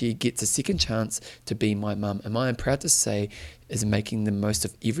received, she gets a second chance to be my mum, and I am proud to say is making the most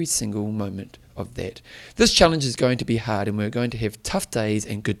of every single moment of that. This challenge is going to be hard, and we're going to have tough days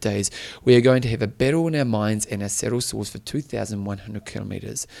and good days. We are going to have a battle in our minds and our saddle sores for 2,100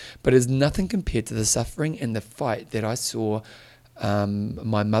 kilometres, but it's nothing compared to the suffering and the fight that I saw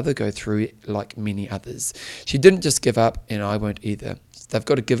my mother go through, like many others. She didn't just give up, and I won't either. They've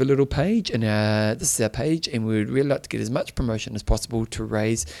got a Give a Little page, and this is our page, and we would really like to get as much promotion as possible to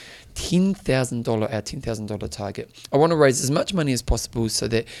raise $10,000, our $10,000 target. I want to raise as much money as possible so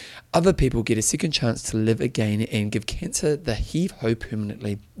that other people get a second chance to live again and give cancer the heave-ho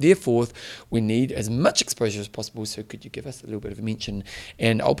permanently. Therefore, we need as much exposure as possible, so could you give us a little bit of a mention?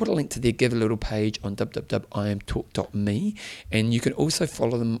 And I'll put a link to their Give a Little page on www.iamtalk.me, and you can also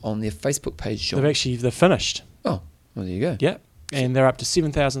follow them on their Facebook page, Sean. They're finished. Oh, well, there you go. Yeah. And they're up to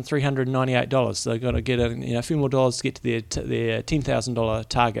 $7,398. So they've got to get a few more dollars to get to their $10,000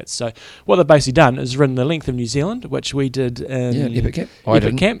 target. So what they've basically done is ridden the length of New Zealand, which we did in Epic Camp.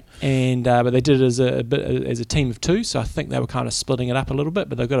 Epic Camp, and but they did it as a team of two. So I think they were kind of splitting it up a little bit.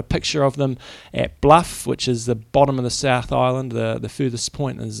 But they've got a picture of them at Bluff, which is the bottom of the South Island, the furthest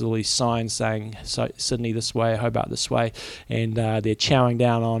point. And there's all these signs saying Sydney this way, Hobart this way, and they're chowing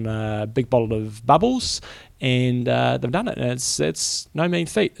down on a big bottle of bubbles. And they've done it, and it's no mean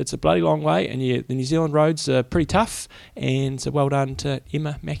feat. It's a bloody long way, and the New Zealand roads are pretty tough. And so well done to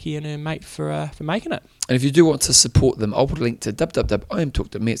Emma Mackey and her mate for making it. And if you do want to support them, I'll put a link to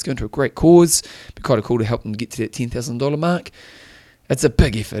www.iamtalk.me. It's going to a great cause. It'd be kind of cool to help them get to that $10,000 mark. It's a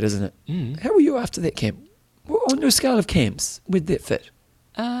big effort, isn't it? Mm. How were you after that camp? On your scale of camps, where'd that fit?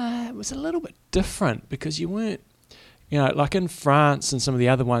 It was a little bit different because you weren't. Like in France and some of the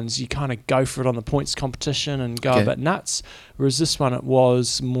other ones, you kind of go for it on the points competition and go a bit nuts. Whereas this one, it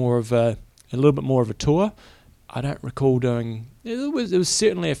was more of a little bit more of a tour. I don't recall doing. It was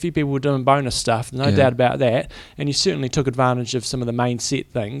certainly a few people were doing bonus stuff, no doubt about that. And you certainly took advantage of some of the main set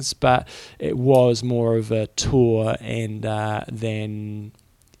things, but it was more of a tour and than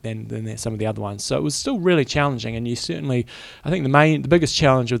some of the other ones. So it was still really challenging. And you certainly, I think the biggest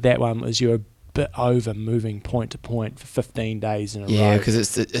challenge with that one was you were bit over moving point to point for 15 days in a row. Yeah, because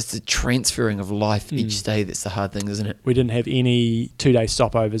it's the transferring of life each day that's the hard thing, isn't it? We didn't have any 2-day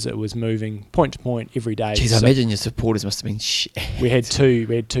stopovers. It was moving point to point every day. Jeez, I imagine your supporters must have been shit. We had two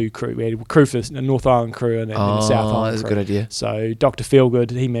crew. We had a crew for the North Island crew and the South Island crew. That's a good idea. So Dr.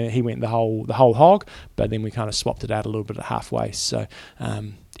 Feelgood, he went the whole hog, but then we kind of swapped it out a little bit at halfway. So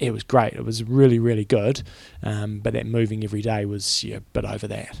it was great. It was really, really good. But that moving every day was a bit over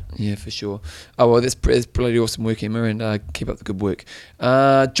that. Yeah, for sure. Oh, well, that's bloody awesome work, Emma, and keep up the good work.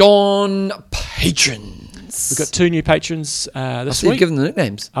 John Patrons. We've got 2 new patrons this week. You've given them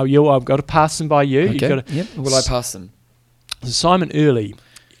nicknames. Oh, I've got to pass them by you. Okay. You've got Will I pass them? So Simon Early,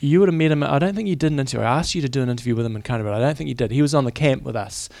 you would have met him. I don't think you did an interview. I asked you to do an interview with him in Kona, but I don't think you did. He was on the camp with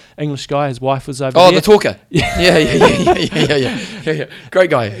us. English guy. His wife was over there. Oh, the talker. Yeah. Great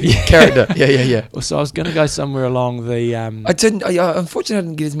guy. Character. Yeah. Well, so I was going to go somewhere along the... I didn't. Unfortunately, I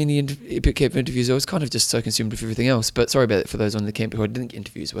didn't get as many Epic Camp interviews. I was kind of just so consumed with everything else. But sorry about it for those on the camp who I didn't get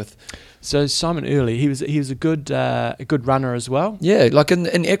interviews with. So Simon Early, he was a good runner as well. Yeah, like in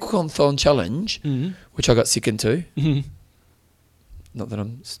Aquathon Challenge, which I got second to. Not that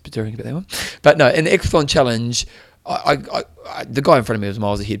I'm spitting about that one, but no, in the Aquathon Challenge, I the guy in front of me was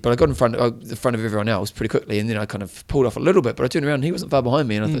miles ahead, but I got in front of everyone else pretty quickly, and then I kind of pulled off a little bit, but I turned around and he wasn't far behind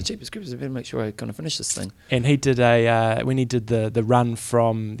me, and I thought, jeepers creepers, I better make sure I kind of finish this thing. And he did when he did the run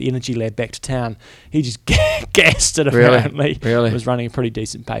from the Energy Lab back to town, he just gassed it apparently. Really? He was running a pretty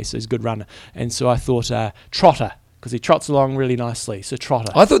decent pace, so he's a good runner. And so I thought Trotter, because he trots along really nicely. So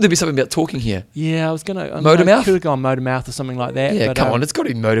Trotter. I thought there'd be something about talking here. Yeah, I was going to... Motormouth? Could have gone Motormouth or something like that. Yeah, but, come on, it's got to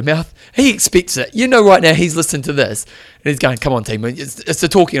be Motormouth. He expects it. You know, right now he's listening to this and he's going, come on, team, it's the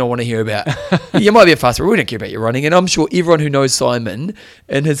talking I want to hear about. You might be a faster, we don't care about your running. And I'm sure everyone who knows Simon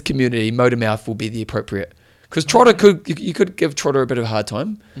in his community, Motormouth will be the appropriate. Because Trotter you could give Trotter a bit of a hard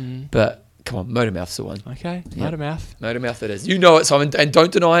time, but... Come on, Motormouth's the one. Okay, Yep. Motormouth it is. You know it, Simon, and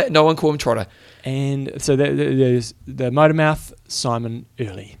don't deny it. No one call him Trotter. And so there's the Motormouth, Simon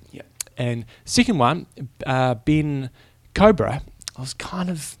Early. Yeah. And second one, Ben Cobra. I was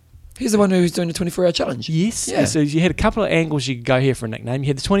kind of... He's the one who's doing the 24-hour challenge. Yes. Yeah. So you had a couple of angles you could go here for a nickname. You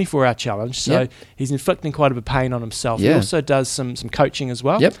had the 24-hour challenge. So he's inflicting quite a bit of pain on himself. Yeah. He also does some coaching as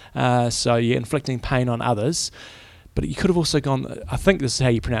well. Yep. So you're inflicting pain on others. But you could have also gone, I think this is how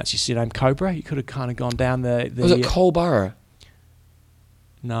you pronounce your surname, Cobra. You could have kind of gone down the Was it Colborough?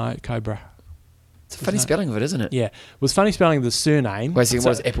 No, Cobra. It's a funny spelling of it, isn't it? Yeah. It was funny spelling of the surname. Wait a second,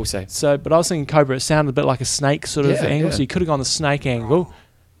 what does Apple say? So, but I was thinking Cobra, it sounded a bit like a snake sort of angle, yeah. so you could have gone the snake angle.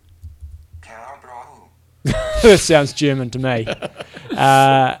 That sounds German to me.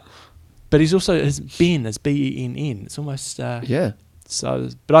 But he's also, his Ben is B-E-N-N. It's almost... Yeah. So,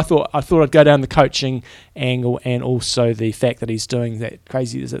 but I thought I'd go down the coaching angle and also the fact that he's doing that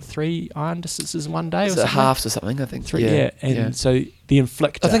crazy. Is it 3 iron distances in one day? Is or it something? halves or something? I think 3. Yeah, and so the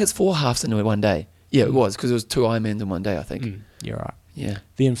inflictor. I think it's 4 halves in one day. Yeah, it was because it was 2 Ironmans in one day. I think. You're right. Yeah,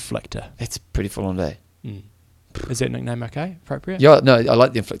 the inflictor. It's a pretty full on day. Is that nickname okay? Appropriate? Yeah, no, I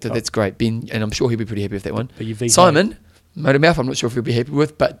like the inflictor. That's great, Ben, and I'm sure he'll be pretty happy with that one. But you vetoed. Simon Motormouth, I'm not sure if he'll be happy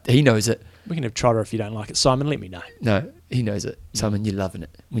with, but he knows it. We can have Trotter if you don't like it. Simon, let me know. No, he knows it. Simon, you're loving it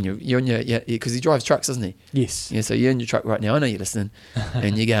when you're in your because he drives trucks, doesn't he? Yes. Yeah, so you're in your truck right now. I know you're listening,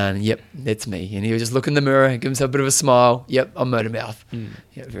 and you're going, "Yep, that's me." And he'll just look in the mirror, give himself a bit of a smile. Yep, I'm Motormouth.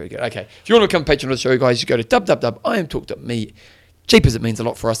 Yeah, very good. Okay, if you want to become a patron of the show, guys, you go to www.iamtalk.me. Cheapers, it means a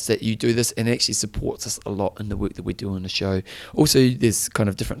lot for us that you do this, and it actually supports us a lot in the work that we do on the show. Also, there's kind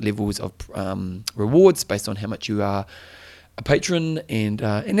of different levels of rewards based on how much you are a patron, and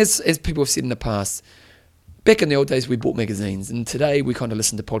as people have said in the past, back in the old days we bought magazines, and today we kind of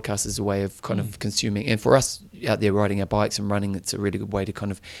listen to podcasts as a way of kind of consuming. And for us out there riding our bikes and running, it's a really good way to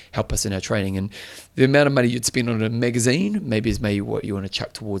kind of help us in our training. And the amount of money you'd spend on a magazine maybe is what you want to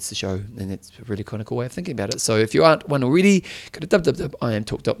chuck towards the show, and that's a really kind of cool way of thinking about it. So if you aren't one already, go to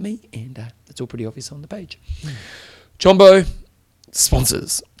www.iamtalk.me, and it's all pretty obvious on the page. Jumbo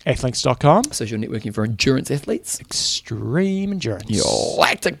sponsors Athlinks.com. social networking for endurance athletes, Extreme Endurance, your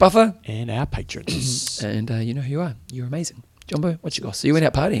lactic buffer, and our patrons. and you know who you are. You're amazing. Jumbo, what you got? So you went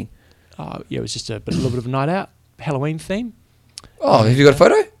out partying. Yeah, it was just a little bit of a night out, Halloween theme. Oh, have you got a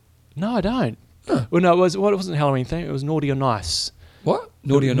photo? No, I don't. Huh. Well, no, it wasn't a Halloween theme. It was Naughty or Nice. What?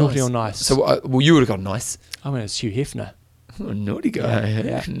 Naughty or nice? Naughty or Nice. So, well, you would have gone nice. I mean, it's Hugh Hefner. Oh, naughty guy.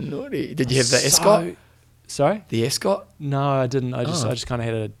 Yeah. Naughty. Did you have the escort? Sorry? The escort? No, I didn't. I Oh. just kind of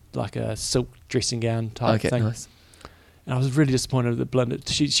had a silk dressing gown type Okay, thing. nice. And I was really disappointed that Belinda.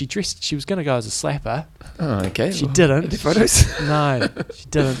 She dressed. She was going to go as a slapper. Oh, okay. She Well, didn't. are there photos? No, she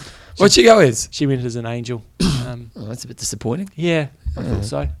didn't. What'd she go as? She went as an angel. Oh, that's a bit disappointing. Yeah, I thought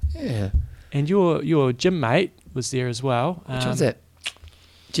so. Yeah. And your gym mate was there as well. Which one's that?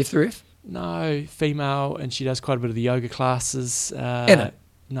 Jeff the Ref? No, female, and she does quite a bit of the yoga classes. Anna?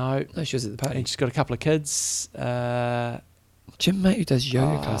 No, No, she was at the party. and she's got a couple of kids. Gym mate who does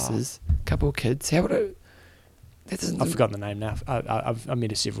yoga classes, couple of kids. How would I? That doesn't. I've forgotten the name now. I've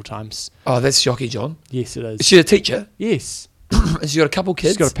met her several times. Oh, that's Shocky John. Yes, it Is is. she a teacher? Yes. Has she got a couple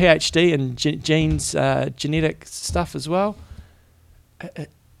kids? She's got a PhD in genes, genetic stuff as well.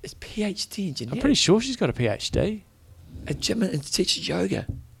 It's PhD in genetics. I'm pretty sure she's got a PhD. A gym and teaches yoga.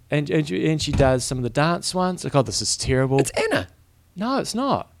 And she does some of the dance ones. Oh, God, this is terrible. It's Anna. No, it's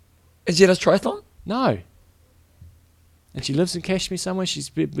not. And she does triathlon? No. and she lives in Kashmir somewhere.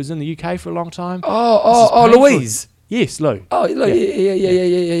 Was in the UK for a long time. Oh, Louise. Yes, Lou. Oh,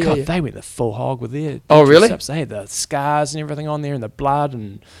 yeah. God, they went the full hog with their Oh, really? dress-ups. They had the scars and everything on there and the blood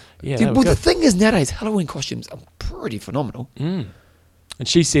and yeah. Dude, well, the thing is nowadays Halloween costumes are pretty phenomenal. And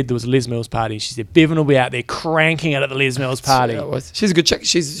she said there was a Les Mills party. She said Bevan will be out there cranking it at the Les Mills party. Yeah, she's a good chick.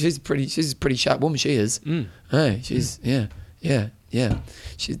 She's a pretty sharp woman. She is. Hey, she's yeah.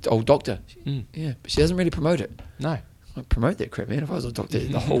 She's an old doctor. Yeah, but she doesn't really promote it. No. I'd promote that crap, man. If I was a doctor,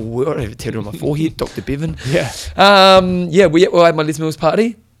 the whole world, I'd have a tattoo on my forehead, Dr. Bevan. Yeah. We had my Les Mills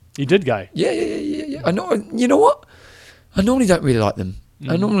party. You did go? Yeah. I know. You know what? I normally don't really like them.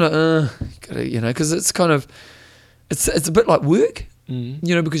 I normally because it's kind of, it's a bit like work,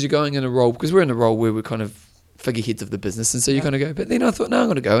 because you're going in a role, because we're in a role where we're kind of figureheads of the business, and so you're going to go. But then I thought, no, I'm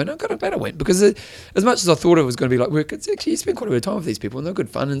going to go, and I went because as much as I thought it was going to be like work, it's actually you spend quite a bit of time with these people, and they're good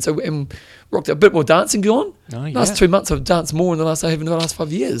fun. And so rocked a bit more dancing going. Last 2 months I've danced more than I have in the last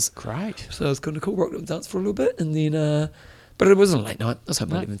 5 years. Great. So it was kind of cool. Rocked up dance for a little bit, and then but it wasn't a late night. I was home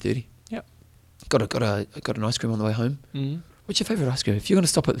by 11:30. Yep. Got an ice cream on the way home. What's your favourite ice cream? If you're going to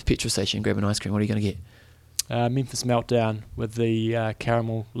stop at the petrol station and grab an ice cream, what are you going to get? Memphis Meltdown with the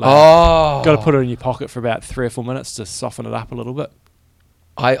caramel layer. Oh, got to put it in your pocket for about 3 or 4 minutes to soften it up a little bit.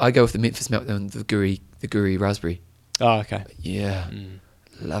 I go with the Memphis Meltdown, the gooey raspberry. Oh, okay. Yeah,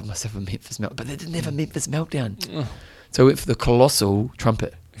 love myself a Memphis Meltdown, but they didn't have a Memphis Meltdown, so I went for the colossal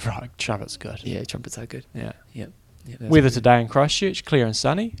trumpet. Right, trumpet's good. Yeah, trumpets are good. Yeah. Weather today in Christchurch, clear and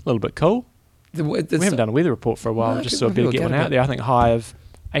sunny, a little bit cool. We haven't done a weather report for a while. No, Just so I better get one out there. I think a high of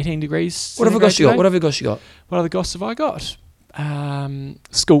 18 degrees. What other gosh you got? What other gosh you got? What other goss have I got?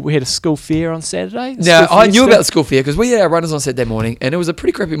 School. We had a school fair on Saturday. Now I knew about the school fair because we had our runners on Saturday morning, and it was a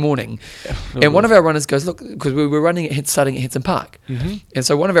pretty crappy morning. And one of our runners goes, look, because we were starting at Henson Park, and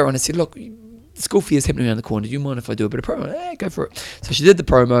so one of our runners said, look, the school fair is happening around the corner. Do you mind if I do a bit of promo? Go for it. So she did the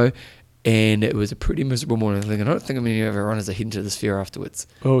promo. And it was a pretty miserable morning. I don't think many of our runners are heading to this fair afterwards.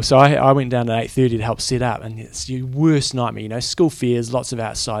 Oh, so I went down at 8:30 to help set up, and it's your worst nightmare. School fairs, lots of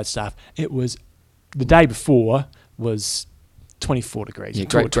outside stuff. It was the day before was 24 degrees. Yeah,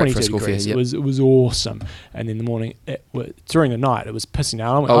 great 22 for a school degrees. fair. Yep. It was awesome. And in the morning, during the night, it was pissing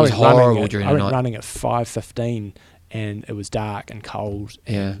down. It was horrible during the night. I went running at 5:15, and it was dark and cold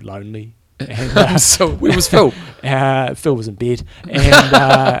and lonely. And, so where was Phil? Phil was in bed,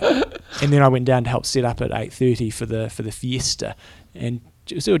 and then I went down to help set up at 8:30 for the fiesta. And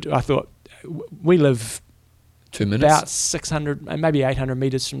so I thought, we live 2 minutes, about 600, maybe 800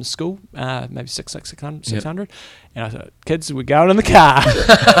 meters from the school, maybe 600. Yep. And I thought, kids, we're going in the car.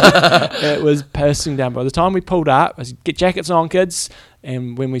 It was pissing down. By the time we pulled up, I said, get jackets on, kids.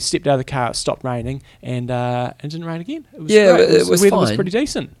 And when we stepped out of the car, it stopped raining, and it didn't rain again. It was great. It was the weather fine. was pretty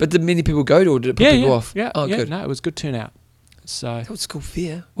decent. But did many people go to, or did it put people off? Yeah. Good. No, it was good turnout. So that was school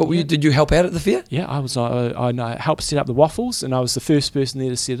fair. What were you? Did you help out at the fair? Yeah, I was. I helped set up the waffles, and I was the first person there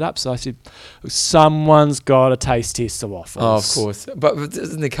to set it up. So I said, someone's got to taste test the waffles. Oh, of course. But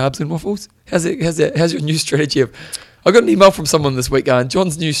isn't there carbs in waffles? How's your new strategy of? I got an email from someone this week going,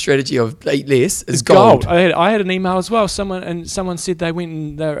 John's new strategy of eat less is gold. I had an email as well. Someone said they went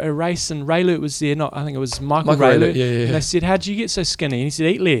in a race and Raylut was there. I think it was Michael Raylut. Yeah. And they said, how'd you get so skinny? And he said,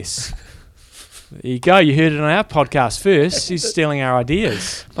 eat less. There you go. You heard it on our podcast first. He's stealing our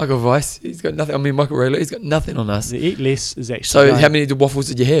ideas. Michael Weiss, he's got nothing. I mean, Michael Raylut, he's got nothing on us. The eat less is actually. So how many waffles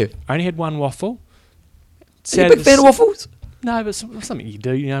did you have? I only had one waffle. Are you a big fan of waffles? No, but something you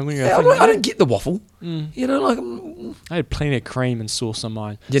do, when you're I don't get the waffle. I had plenty of cream and sauce on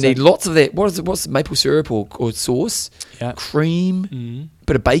mine. You need lots of that. What's maple syrup or sauce? Yeah. Cream,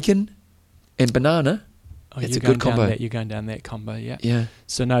 bit of bacon, and banana. It's a good combo. You're going down that combo, yeah. Yeah.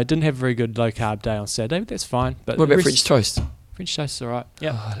 So no, I didn't have a very good low carb day on Saturday, but that's fine. But what about French toast? French toast is all right.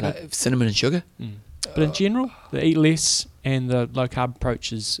 Yeah. Like cinnamon and sugar. But in general, the eat less and the low carb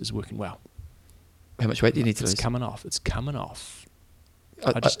approach is working well. How much weight do you need to lose? It's coming off.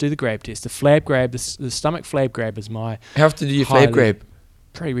 I just do the grab test. The flab grab, the stomach flab grab is my... How often do you flab grab?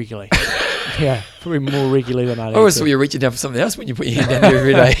 Pretty regularly. Yeah, probably more regularly than I need. I always thought you were reaching down for something else when you put your hand down there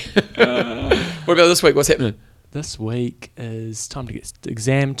every day. What about this week? What's happening? This week is time to get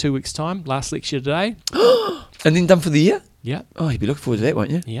exam 2 weeks' time. Last lecture today. And then done for the year? Yeah. Oh, you'll be looking forward to that,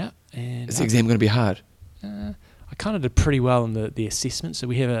 won't you? Yeah. And is the exam going to be hard? I kind of did pretty well in the assessment. So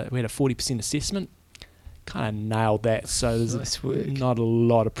we had a 40% assessment. Kind of nailed that, so there's not a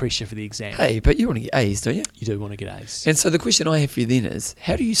lot of pressure for the exam. Hey, but you want to get A's, don't you? You do want to get A's. And so the question I have for you then is,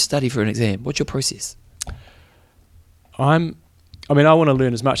 how do you study for an exam? What's your process? I want to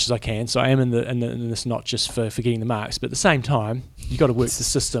learn as much as I can, so I am in this not just for getting the marks, but at the same time, you got to work the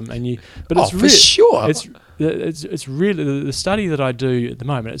system, and you. But it's for sure. It's it's really the study that I do at the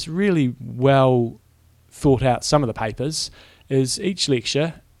moment. It's really well thought out. Some of the papers is each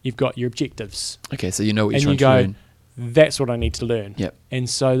lecture you've got your objectives. Okay, so you know what you're and trying you to go, learn. that's what I need to learn. Yep. And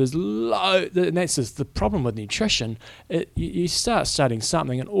so there's and that's just the problem with nutrition. You start studying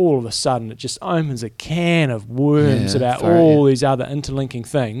something, and all of a sudden it just opens a can of worms about all these other interlinking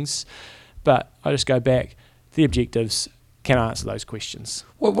things. But I just go back. The objectives, can I answer those questions?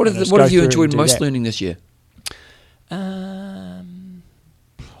 What have you enjoyed most learning this year? I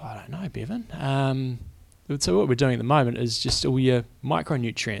don't know, Bevan. So what we're doing at the moment is just all your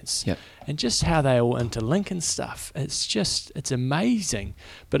micronutrients and just how they all interlink and stuff. It's amazing.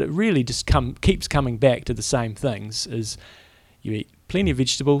 But it really just keeps coming back to the same things. Is you eat plenty of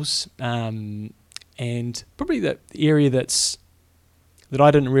vegetables, and probably the area that I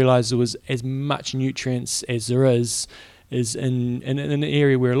didn't realise there was as much nutrients as there is in an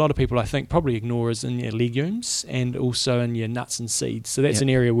area where a lot of people I think probably ignore is in your legumes and also in your nuts and seeds. So that's an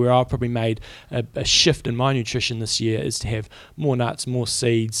area where I've probably made a shift in my nutrition this year, is to have more nuts, more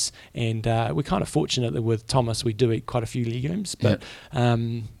seeds, and we're kind of fortunate that with Thomas we do eat quite a few legumes, but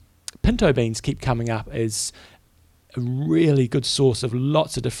pinto beans keep coming up as a really good source of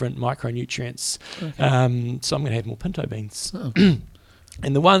lots of different micronutrients. Okay. So I'm going to have more pinto beans. Oh.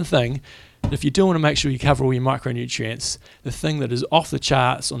 And the one thing, if you do want to make sure you cover all your micronutrients, the thing that is off the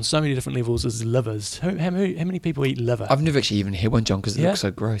charts on so many different levels is livers. How many people eat liver? I've never actually even had one, John, because it looks so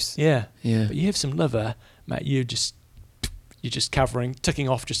gross. Yeah. But you have some liver, mate, you're just ticking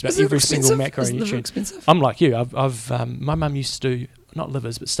off just about every single macronutrient. Is liver expensive? I'm like you. I've my mum used to do, not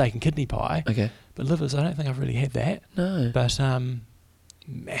livers, but steak and kidney pie. Okay. But livers, I don't think I've really had that. No. But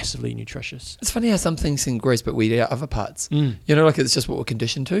massively nutritious. It's funny how some things seem gross, but we eat other parts. You know, like it's just what we're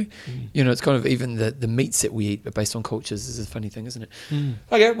conditioned to. You know, it's kind of even the meats that we eat, but based on cultures, is a funny thing, isn't it?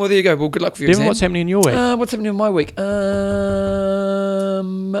 Okay, well there you go. Well, good luck for your exam. What's happening in your week? What's happening in my week? You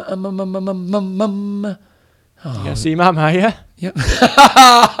going to see your mum, are you? Yep.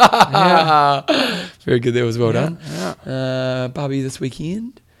 Very good there, was well done. Barbie this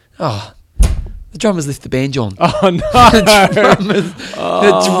weekend. The drummers left the band, John. Oh, no.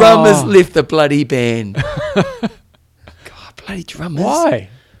 The drummers left the bloody band. God, bloody drummers. Why?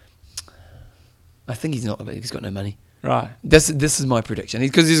 I think he's got no money. Right. This is my prediction.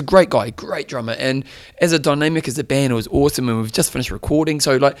 Because he's a great guy, great drummer. And as a dynamic as a band, it was awesome. And we've just finished recording.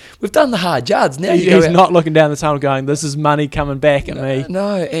 So, like, we've done the hard yards. Now he's not looking down the tunnel going, this is money coming back at me.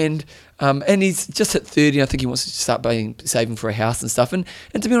 No, and he's just hit 30. I think he wants to start saving for a house and stuff. And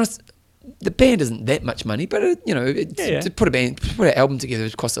to be honest, the band isn't that much money, but to put an album together,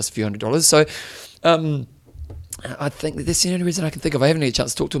 it cost us a few $100s. So I think that's the only reason I can think of. I haven't had a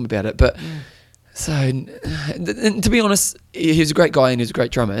chance to talk to him about it, but so and to be honest, he was a great guy and he was a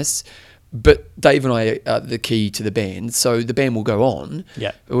great drummer. But Dave and I are the key to the band, so the band will go on.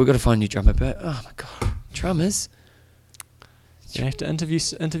 Yeah, but we've got to find a new drummer. But oh my god, drummers! You have to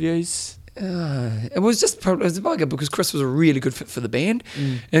interviews. It was a bugger because Chris was a really good fit for the band,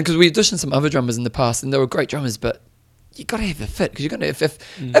 and because we auditioned some other drummers in the past and they were great drummers, but you got to have a fit because you're going to if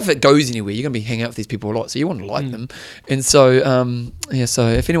it goes anywhere, you're going to be hanging out with these people a lot, so you want to like them. And so so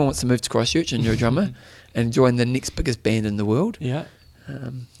if anyone wants to move to Christchurch and you're a drummer and join the next biggest band in the world,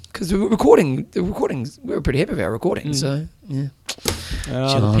 because the recordings we were pretty happy with our recording. So the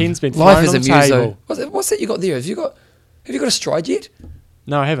pen's been life is on a the muse. table. What's that you got there? Have you got a stride yet?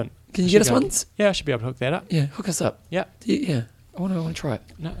 No, I haven't. Can you get us ones? Yeah, I should be able to hook that up. Yeah, hook us up. Yeah. I want to try it.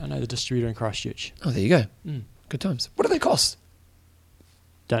 No, I know the distributor in Christchurch. Oh, there you go. Good times. What do they cost?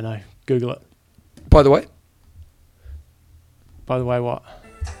 Don't know. Google it. By the way, what?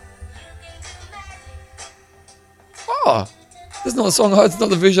 Oh, that's not a song. It's not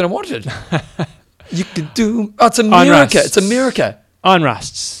the version I wanted. You can do. Oh, it's America. It's America. Iron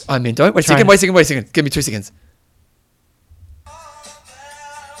Rusts. I mean, don't wait a second. Give me 2 seconds.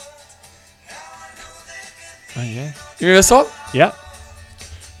 Oh yeah. You remember the song? Yeah.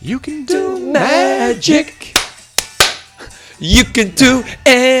 You can do magic. You can do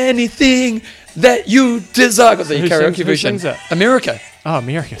anything that you desire. Got the karaoke version. America. Oh,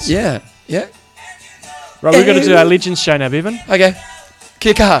 America. Yeah. Right, we've got to do our Legends show now, Bevan. Okay.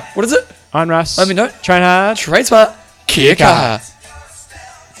 Kia kaha. What is it? Iron Rust. I mean, no. Train hard. Train smart. Kia kaha.